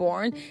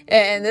 born.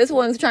 And this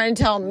one's trying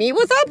to tell me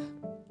what's up?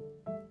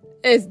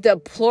 It's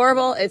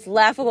deplorable. It's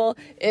laughable.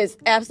 It's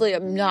absolutely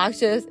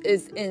obnoxious.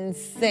 It's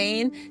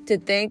insane to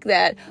think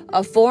that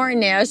a foreign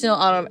national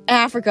out of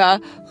Africa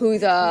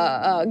who's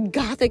a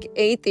Gothic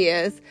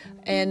atheist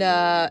and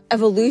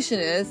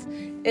evolutionist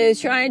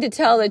is trying to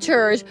tell the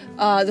church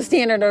the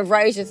standard of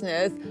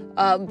righteousness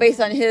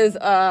based on his,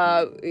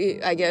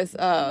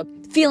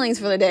 feelings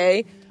for the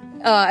day.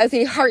 As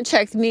he heart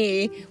checks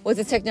me with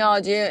his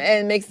technology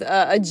and makes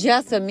a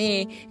jest of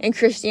me in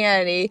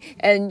Christianity,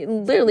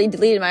 and literally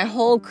deleted my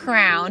whole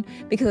crown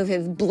because of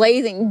his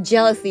blazing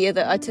jealousy as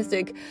an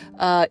autistic,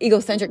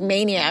 egocentric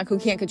maniac who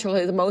can't control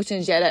his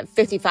emotions yet at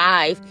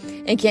 55,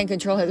 and can't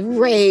control his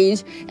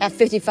rage at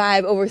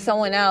 55 over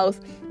someone else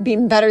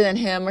being better than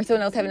him, or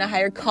someone else having a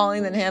higher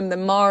calling than him,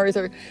 than Mars,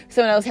 or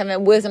someone else having a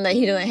wisdom that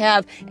he doesn't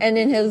have. And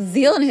in his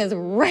zeal and his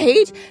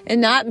rage and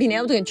not being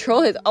able to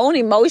control his own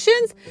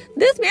emotions,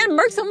 this man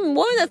murked some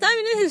woman that's not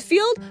even in his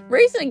field,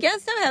 racing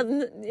against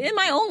him, in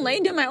my own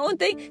lane, doing my own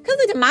thing,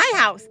 comes into my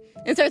house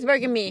and starts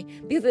murking me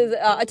because his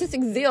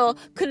autistic zeal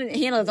couldn't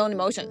handle his own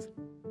emotions.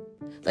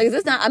 Is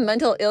this not a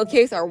mental ill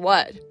case or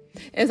what?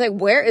 And it's like,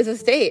 where is the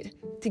state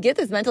to get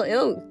this mental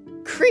ill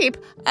creep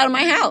out of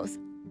my house.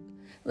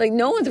 Like,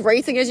 no one's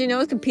racing against you, no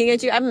one's competing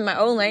against you. I'm in my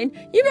own lane.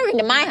 You broke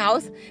into my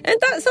house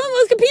and thought someone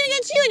was competing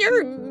against you and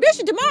your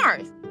mission to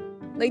Mars.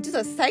 Like, just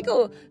a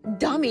psycho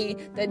dummy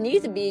that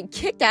needs to be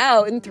kicked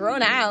out and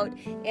thrown out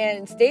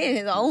and stay in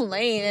his own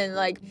lane and,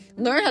 like,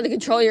 learn how to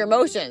control your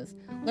emotions.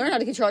 Learn how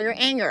to control your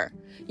anger.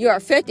 You are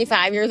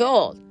 55 years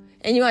old.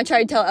 And you want to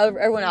try to tell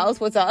everyone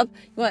else what's up.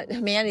 You want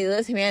humanity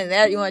this, humanity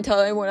that. You want to tell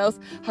everyone else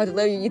how to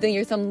live. You think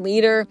you're some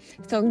leader,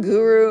 some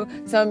guru,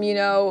 some,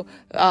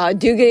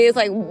 do-goody. It's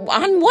like,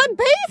 on what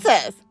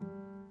basis?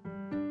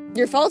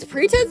 Your false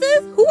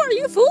pretenses? Who are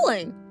you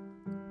fooling?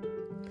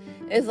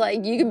 It's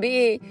like, you can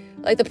be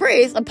like the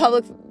priest, a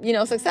public,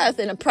 success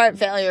and a private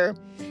failure.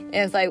 And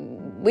it's like,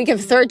 we can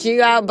search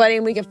you out, buddy,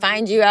 and we can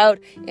find you out,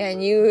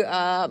 and you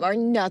are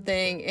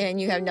nothing,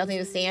 and you have nothing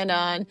to stand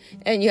on,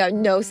 and you have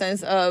no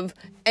sense of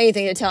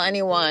anything to tell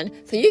anyone.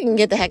 So you can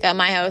get the heck out of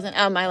my house and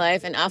out of my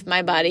life and off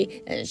my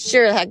body, and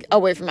sure the heck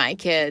away from my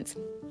kids.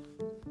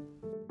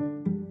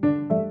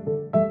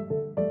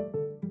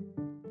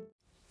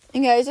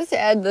 And guys, just to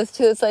add this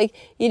too, it's like,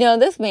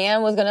 this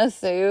man was going to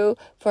sue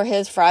for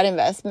his fraud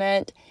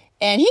investment,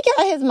 and he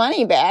got his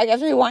money back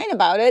after he whined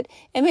about it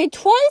and made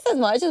twice as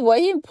much as what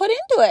he put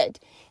into it.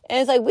 And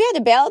it's like, we had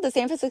to bail out the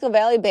San Francisco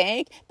Valley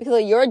Bank because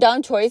of your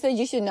dumb choices.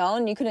 You should have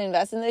known you couldn't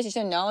invest in this. You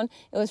should have known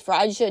it was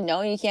fraud. You should have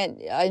known you can't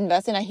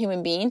invest in a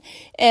human being.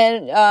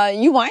 And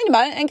you whined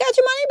about it and got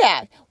your money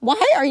back.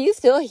 Why are you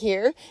still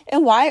here?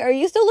 And why are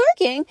you still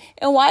lurking?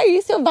 And why are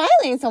you still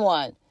violating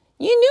someone?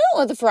 You knew it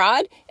was a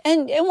fraud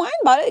and whined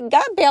about it,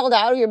 got bailed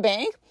out of your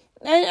bank,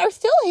 and are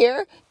still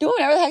here doing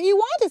whatever the heck you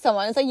want to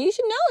someone. It's like, you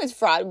should know it's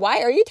fraud.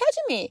 Why are you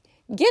touching me?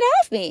 Get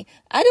off me.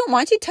 I don't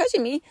want you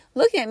touching me,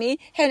 looking at me,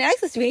 having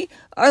access to me,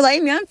 or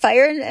lighting me on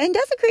fire and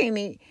desecrating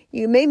me.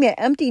 You made me an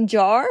empty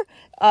jar,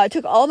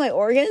 took all my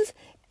organs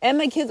and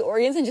my kids'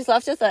 organs and just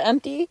left us an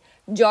empty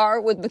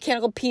jar with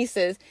mechanical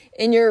pieces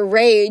in your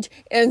rage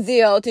and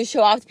zeal to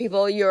show off to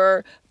people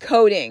your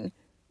coding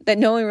that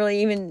no one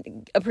really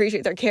even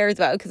appreciates or cares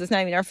about because it's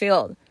not even our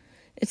field.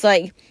 It's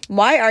like,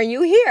 why are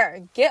you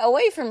here? Get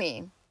away from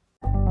me.